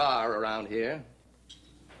as there are around here.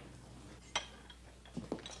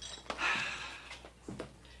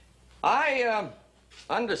 I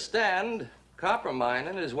understand copper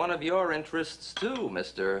mining is one of your interests too,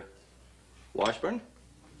 Mr. Washburn.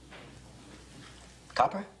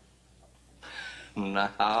 Copper?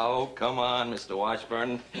 Now, come on, Mr.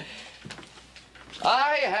 Washburn.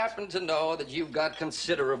 I happen to know that you've got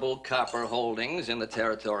considerable copper holdings in the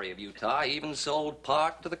territory of Utah, even sold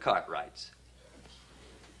part to the Cartwrights.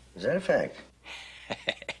 Is that a fact?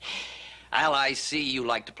 Al, I see you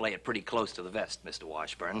like to play it pretty close to the vest, Mr.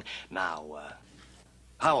 Washburn. Now,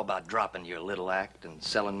 how about dropping your little act and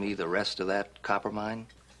selling me the rest of that copper mine?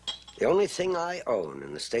 The only thing I own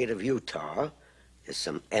in the state of Utah is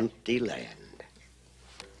some empty land.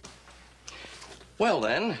 Well,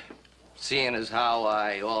 then, seeing as how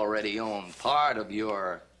I already own part of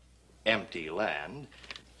your empty land,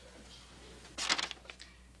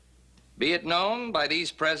 be it known by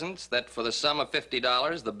these presents that for the sum of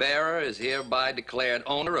 $50, the bearer is hereby declared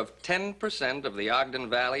owner of 10% of the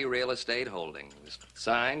Ogden Valley real estate holdings.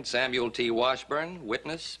 Signed, Samuel T. Washburn,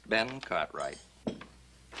 witness, Ben Cartwright.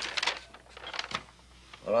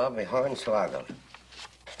 Well, I'll be hornswoggled.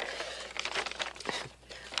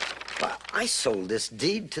 Well, I sold this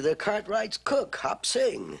deed to the Cartwright's cook, Hop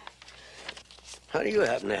Sing. How do you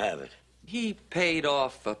happen to have it? He paid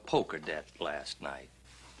off a poker debt last night.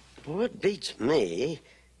 What beats me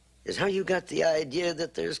is how you got the idea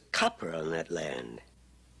that there's copper on that land.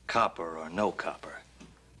 Copper or no copper.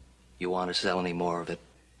 You want to sell any more of it?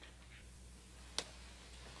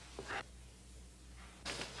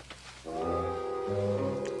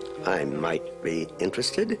 I might be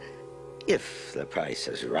interested if the price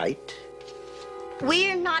is right.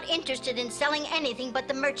 We're not interested in selling anything but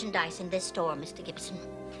the merchandise in this store, Mr. Gibson.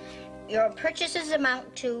 Your purchases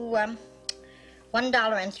amount to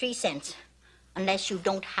 $1.03, unless you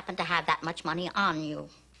don't happen to have that much money on you.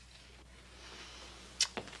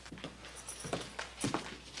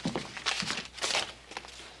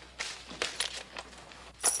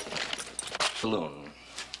 Saloon.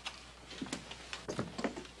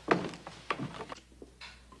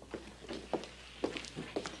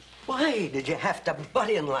 Why did you have to butt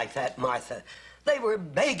in like that, Martha? They were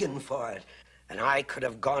begging for it, and I could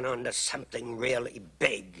have gone on to something really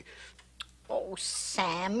big. Oh,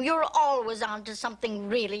 Sam, you're always on to something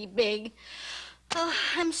really big. Oh,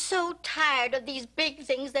 I'm so tired of these big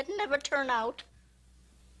things that never turn out.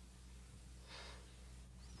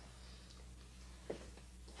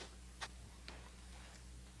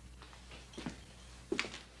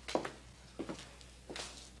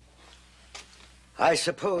 I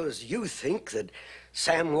suppose you think that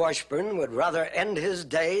Sam Washburn would rather end his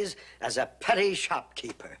days as a petty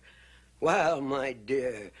shopkeeper. Well, my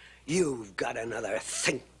dear, you've got another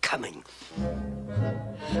think coming.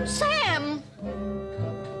 Sam!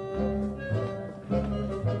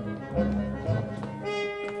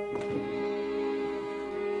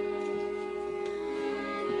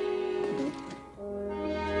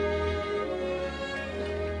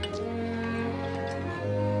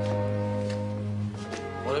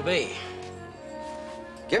 What'll it be?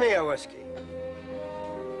 Give me a whiskey.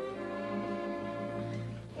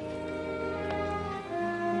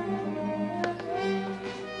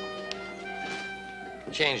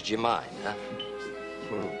 Changed your mind, huh?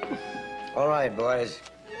 All right, boys.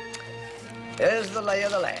 Here's the lay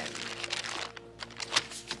of the land.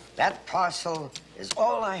 That parcel is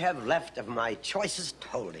all I have left of my choicest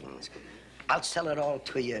holdings. I'll sell it all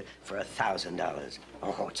to you for $1,000.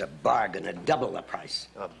 Oh, it's a bargain, a double the price.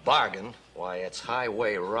 A bargain? Why, it's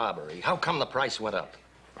highway robbery. How come the price went up?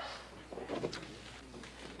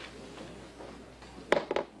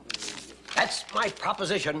 That's my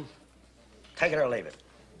proposition. Take it or leave it.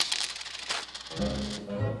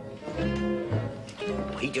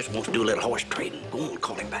 He just wants to do a little horse trading. Go on,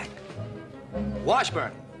 call him back.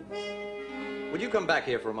 Washburn, would you come back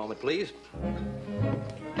here for a moment, please?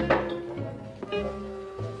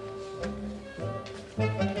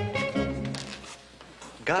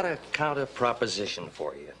 Got a counter proposition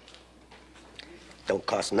for you. Don't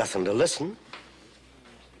cost nothing to listen.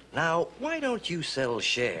 Now, why don't you sell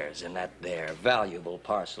shares in that there valuable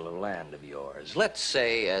parcel of land of yours? Let's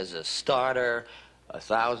say, as a starter,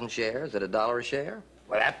 1,000 shares at $1 a share.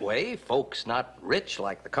 Well, that way, folks not rich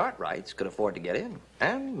like the Cartwrights could afford to get in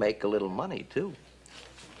and make a little money, too.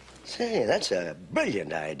 Say, that's a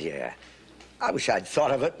brilliant idea. I wish I'd thought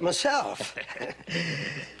of it myself.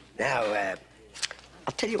 Now,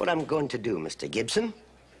 I'll tell you what I'm going to do, Mr. Gibson.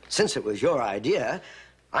 Since it was your idea,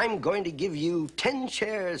 I'm going to give you 10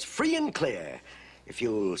 shares free and clear if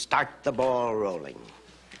you'll start the ball rolling.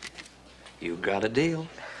 You got a deal.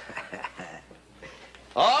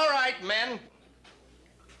 All right, men.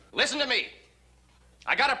 Listen to me.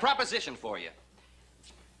 I got a proposition for you.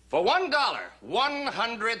 For $1,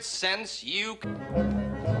 100 cents, you...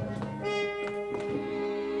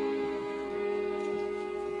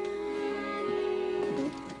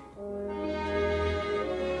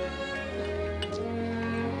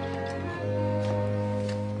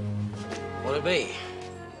 What'll it be?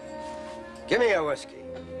 Give me a whiskey.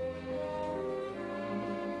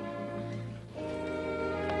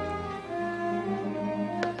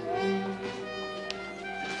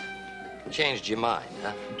 Changed your mind,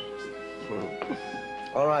 huh?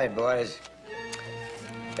 All right, boys.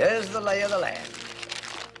 Here's the lay of the land.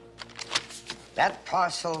 That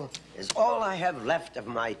parcel is all I have left of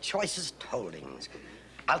my choicest holdings.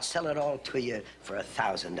 I'll sell it all to you for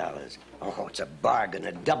 $1,000. Oh, it's a bargain,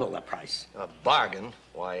 a double the price. A bargain?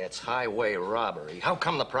 Why, it's highway robbery. How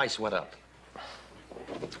come the price went up?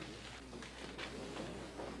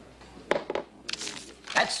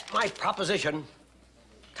 That's my proposition.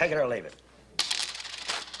 Take it or leave it.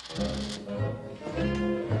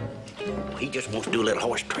 He just wants to do a little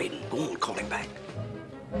horse trading. Go on, call him back.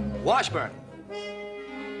 Washburn,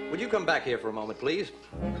 would you come back here for a moment, please?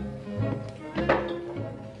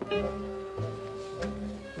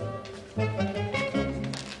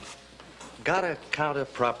 Got a counter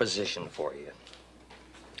proposition for you.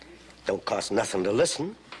 Don't cost nothing to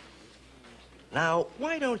listen. Now,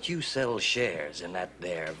 why don't you sell shares in that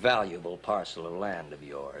there valuable parcel of land of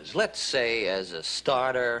yours? Let's say, as a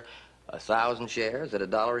starter, 1,000 shares at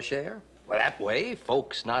 $1 a share. Well, that way,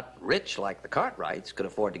 folks not rich like the Cartwrights could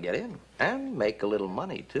afford to get in and make a little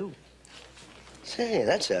money, too. Say,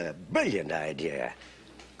 that's a brilliant idea.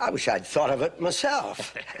 I wish I'd thought of it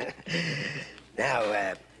myself.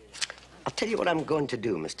 Now, I'll tell you what I'm going to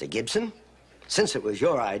do, Mr. Gibson. Since it was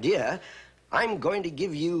your idea, I'm going to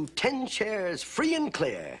give you 10 shares free and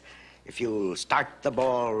clear if you'll start the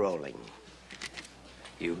ball rolling.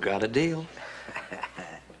 You got a deal.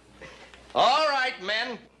 All right,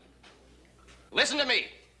 men. Listen to me.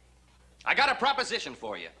 I got a proposition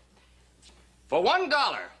for you. For $1,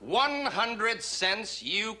 100 cents,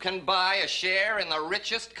 you can buy a share in the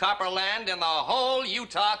richest copper land in the whole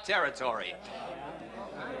Utah Territory.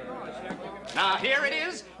 Now, here it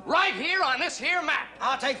is, right here on this here map.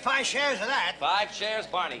 I'll take 5 shares of that. 5 shares,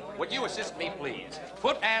 Barney. Would you assist me, please?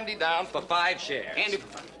 Put Andy down for 5 shares. Andy.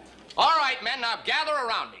 All right, men, now gather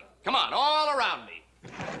around me. Come on, all around me.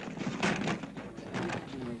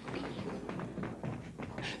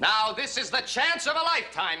 Now, this is the chance of a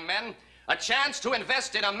lifetime, men. A chance to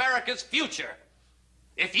invest in America's future.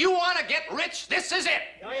 If you want to get rich, this is it.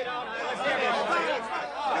 No, you don't.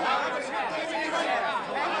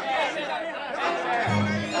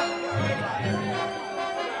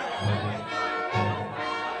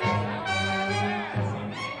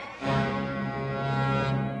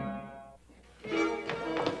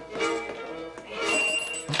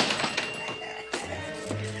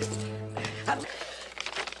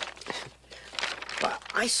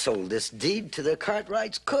 I sold this deed to the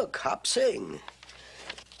Cartwright's cook, Hop Sing.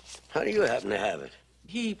 How do you happen to have it?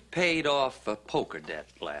 He paid off a poker debt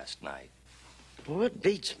last night. What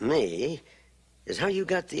beats me is how you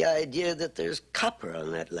got the idea that there's copper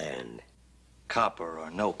on that land. Copper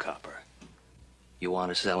or no copper. You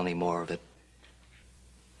want to sell any more of it?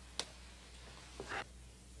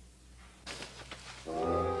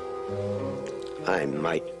 I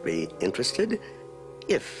might be interested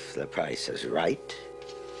if the price is right.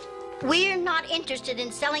 We're not interested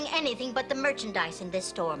in selling anything but the merchandise in this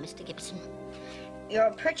store, Mr. Gibson. Your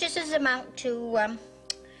purchases amount to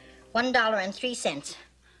 $1.03,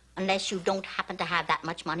 unless you don't happen to have that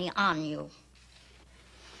much money on you.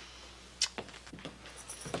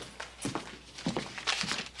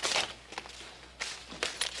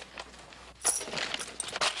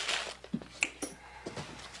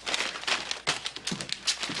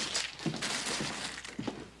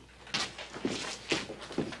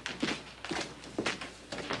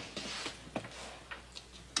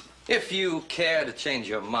 If you care to change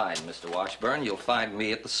your mind, Mr. Washburn, you'll find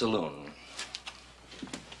me at the saloon.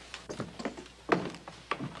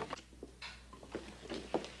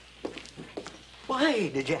 Why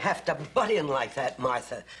did you have to butt in like that,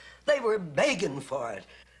 Martha? They were begging for it.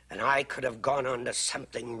 And I could have gone on to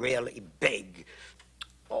something really big.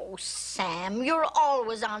 Oh, Sam, you're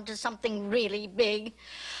always on to something really big.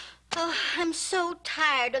 Oh, I'm so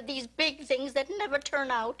tired of these big things that never turn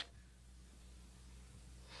out.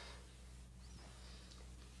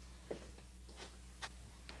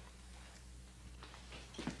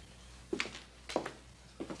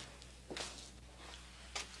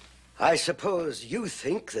 I suppose you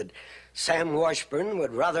think that Sam Washburn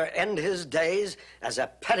would rather end his days as a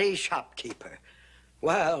petty shopkeeper.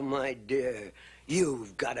 Well, my dear,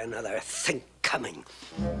 you've got another think coming.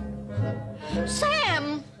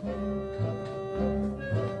 Sam!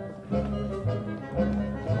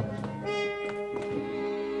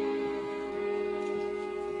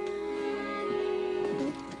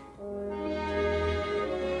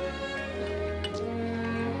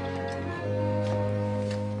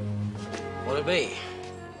 What'll it be?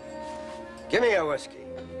 Give me a whiskey.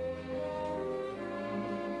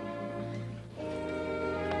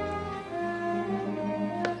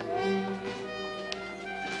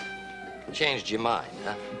 Changed your mind,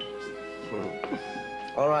 huh?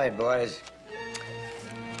 All right, boys.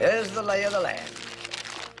 Here's the lay of the land.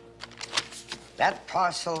 That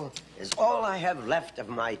parcel is all I have left of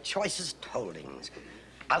my choicest holdings.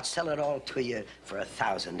 I'll sell it all to you for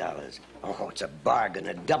 $1,000. Oh, it's a bargain,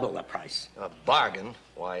 a double the price. A bargain?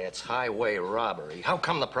 Why, it's highway robbery. How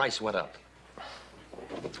come the price went up?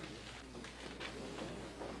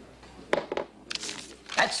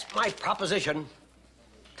 That's my proposition.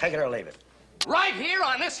 Take it or leave it. Right here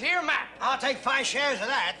on this here map. I'll take 5 shares of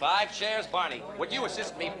that. 5 shares, Barney. Would you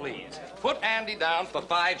assist me, please? Put Andy down for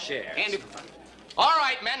 5 shares. Andy. All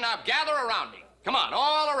right, men, now gather around me. Come on,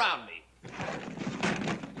 all around me.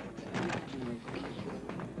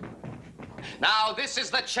 Now, this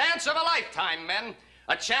is the chance of a lifetime, men.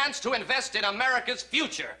 A chance to invest in America's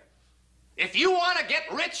future. If you want to get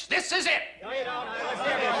rich, this is it. No, you don't.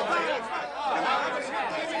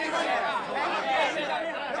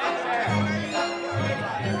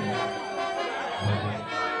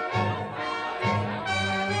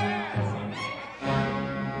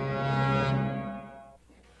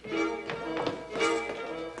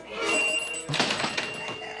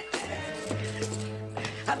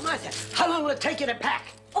 Martha, how long will it take you to pack?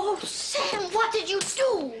 Oh, Sam, what did you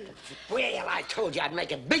do? Well, I told you I'd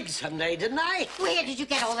make it big someday, didn't I? Where did you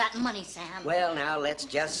get all that money, Sam? Well, now, let's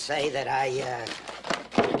just say that I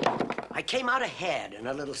came out ahead in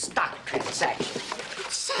a little stock transaction.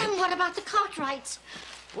 But, Sam, what about the Cartwrights?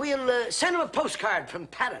 We'll send them a postcard from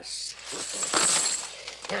Paris.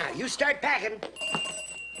 Now, you start packing.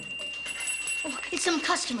 Oh, it's some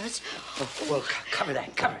customers. Oh, well, cover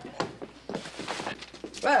that, cover it.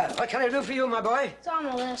 Well, what can I do for you, my boy? It's on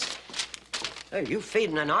the list. Are you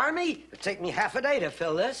feeding an army? It'd take me half a day to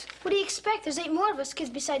fill this. What do you expect? There's 8 more of us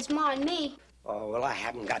kids besides Ma and me. Oh, well, I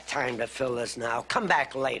haven't got time to fill this now. Come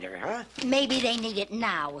back later, huh? Maybe they need it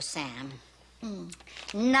now, Sam.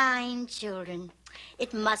 9 children.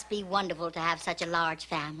 It must be wonderful to have such a large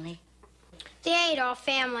family. They ain't all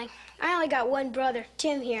family. I only got one brother,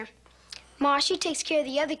 Tim here. Ma, she takes care of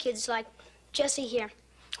the other kids like Jesse here.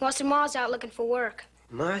 Whilst her ma's out looking for work.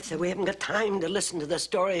 Martha, we haven't got time to listen to the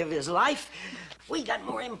story of his life. We got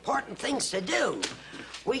more important things to do.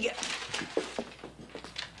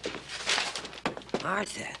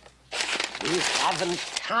 Martha, we haven't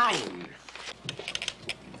time.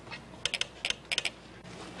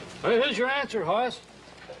 Well, here's your answer, Hoss.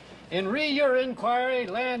 In your inquiry,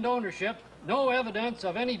 land ownership, no evidence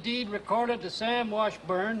of any deed recorded to Sam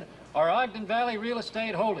Washburn or Ogden Valley Real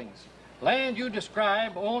Estate Holdings. Land you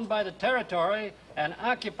describe owned by the territory and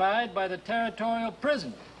occupied by the territorial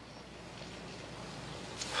prison.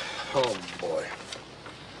 Oh, boy.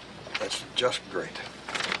 That's just great.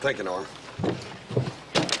 Thank you, Norm.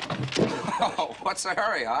 Oh, what's the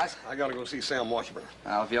hurry, Oz? I gotta go see Sam Washburn.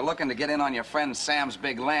 Now, if you're looking to get in on your friend Sam's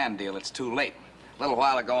big land deal, it's too late. A little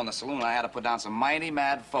while ago in the saloon, I had to put down some mighty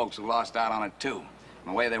mad folks who lost out on it, too. And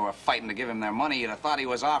the way they were fighting to give him their money, you'd have thought he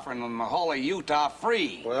was offering them the whole of Utah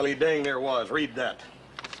free. Well, he dang near was. Read that.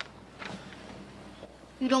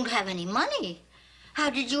 You don't have any money. How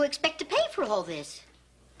did you expect to pay for all this?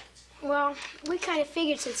 Well, we kind of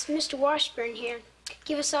figured since Mr. Washburn here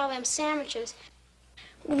give us all them sandwiches,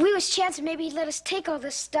 we was chancing maybe he'd let us take all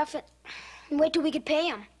this stuff and wait till we could pay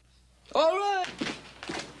him. All right.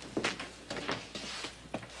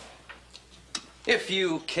 If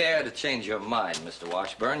you care to change your mind, Mr.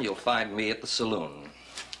 Washburn, you'll find me at the saloon.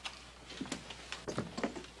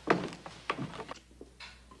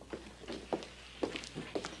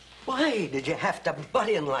 Why did you have to butt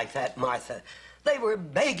in like that, Martha? They were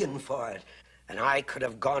begging for it, and I could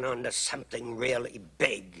have gone on to something really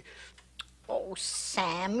big. Oh,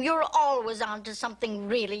 Sam, you're always on to something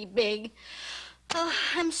really big. Oh,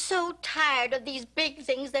 I'm so tired of these big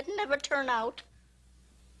things that never turn out.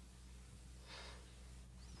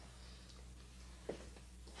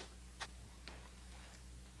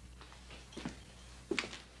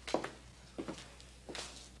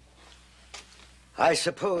 I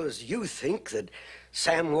suppose you think that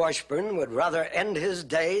Sam Washburn would rather end his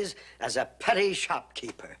days as a petty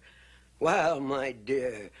shopkeeper. Well, my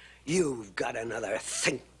dear, you've got another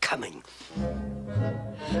think coming.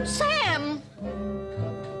 Sam!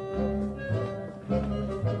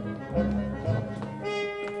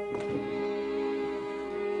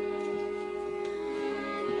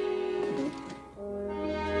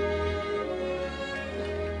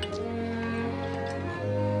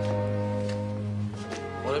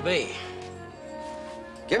 What'll it be?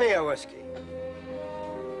 Give me a whiskey.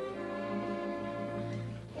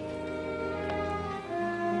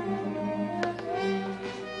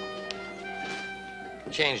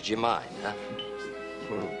 Changed your mind, huh?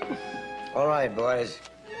 All right, boys.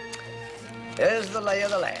 Here's the lay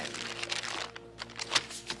of the land.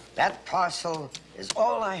 That parcel is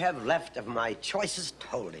all I have left of my choicest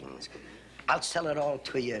holdings. I'll sell it all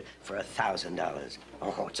to you for $1,000.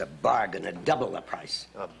 Oh, it's a bargain, a double the price.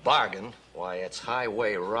 A bargain? Why, it's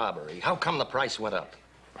highway robbery. How come the price went up?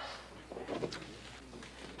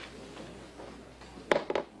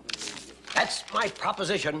 That's my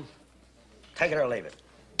proposition. Take it or leave it.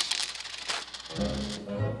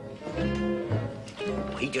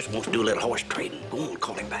 He just wants to do a little horse trading. Go on,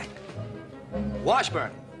 call him back.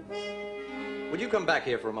 Washburn, would you come back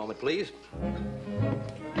here for a moment, please?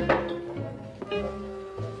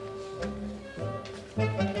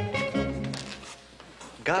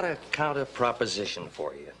 Got a counter proposition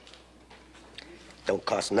for you. Don't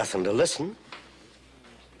cost nothing to listen.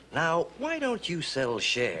 Now, why don't you sell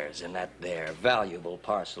shares in that there valuable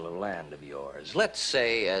parcel of land of yours? Let's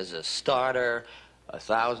say, as a starter,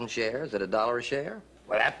 1,000 shares at $1 a share.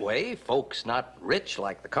 Well, that way, folks not rich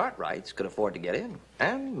like the Cartwrights could afford to get in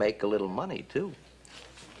and make a little money, too.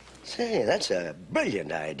 Say, that's a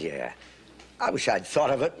brilliant idea. I wish I'd thought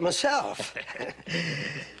of it myself.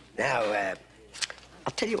 Now,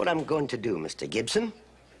 I'll tell you what I'm going to do, Mr. Gibson.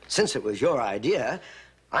 Since it was your idea,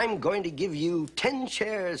 I'm going to give you 10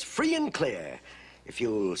 shares free and clear if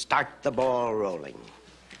you'll start the ball rolling.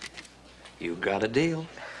 You got a deal.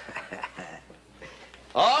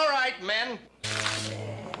 All right, men.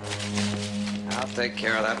 I'll take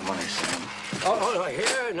care of that money, Sam. Oh,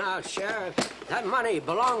 here now, Sheriff. That money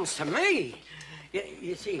belongs to me.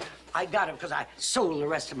 You see, I got it because I sold the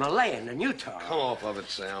rest of my land in Utah. Come off of it,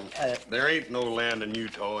 Sam. There ain't no land in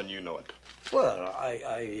Utah, and you know it. Well,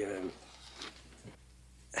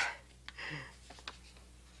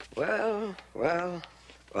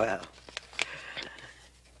 Well.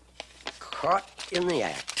 Caught in the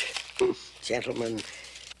act. Gentlemen,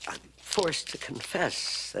 I'm forced to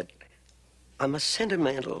confess that I'm a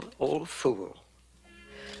sentimental old fool.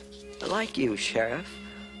 Like you, Sheriff,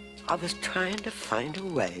 I was trying to find a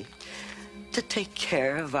way to take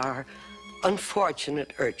care of our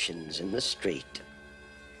unfortunate urchins in the street.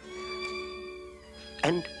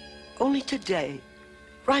 And only today,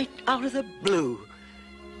 right out of the blue,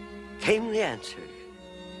 came the answer.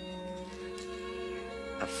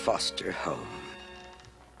 A foster home.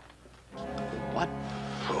 What?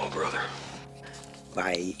 Oh, brother.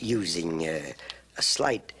 By using a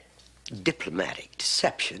slight diplomatic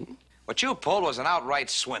deception. What you pulled was an outright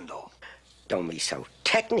swindle. Don't be so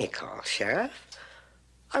technical, Sheriff.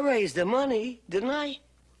 I raised the money, didn't I?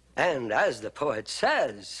 And as the poet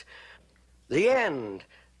says, the end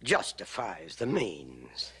justifies the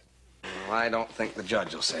means. Well, I don't think the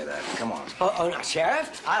judge will say that. Come on. Oh, now,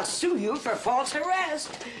 Sheriff, I'll sue you for false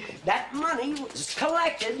arrest. That money was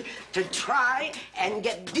collected to try and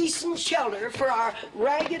get decent shelter for our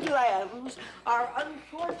ragged lambs, our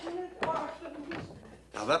unfortunate orphans.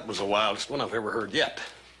 Now, that was the wildest one I've ever heard yet.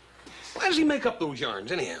 Why does he make up those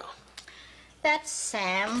yarns, anyhow? That's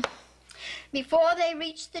Sam. Before they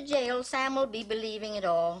reach the jail, Sam will be believing it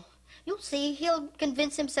all. You'll see, he'll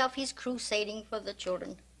convince himself he's crusading for the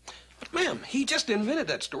children. But, ma'am, he just invented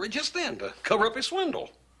that story just then to cover up his swindle.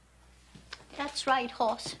 That's right,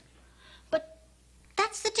 Hoss. But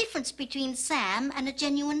that's the difference between Sam and a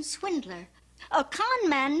genuine swindler. A con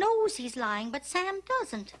man knows he's lying, but Sam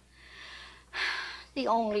doesn't. The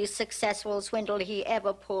only successful swindle he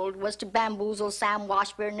ever pulled was to bamboozle Sam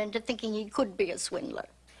Washburn into thinking he could be a swindler.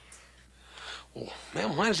 Well,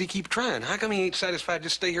 ma'am, why does he keep trying? How come he ain't satisfied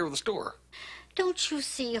just stay here with the store? Don't you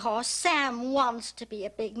see, Hoss? Sam wants to be a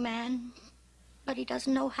big man, but he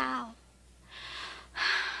doesn't know how.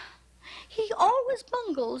 He always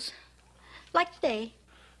bungles, like today.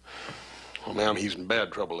 Well, ma'am, he's in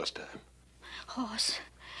bad trouble this time. Hoss,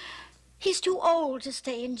 he's too old to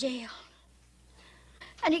stay in jail.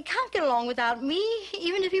 And he can't get along without me,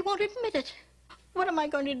 even if he won't admit it. What am I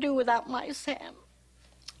going to do without my Sam?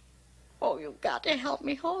 Oh, you've got to help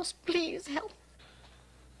me, Hoss. Please help.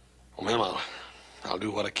 Well, ma'am, I'll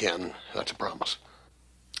do what I can. That's a promise.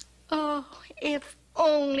 Oh, if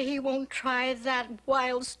only he won't try that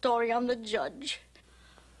wild story on the judge.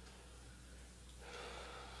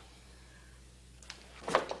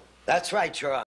 That's right, Your Honor.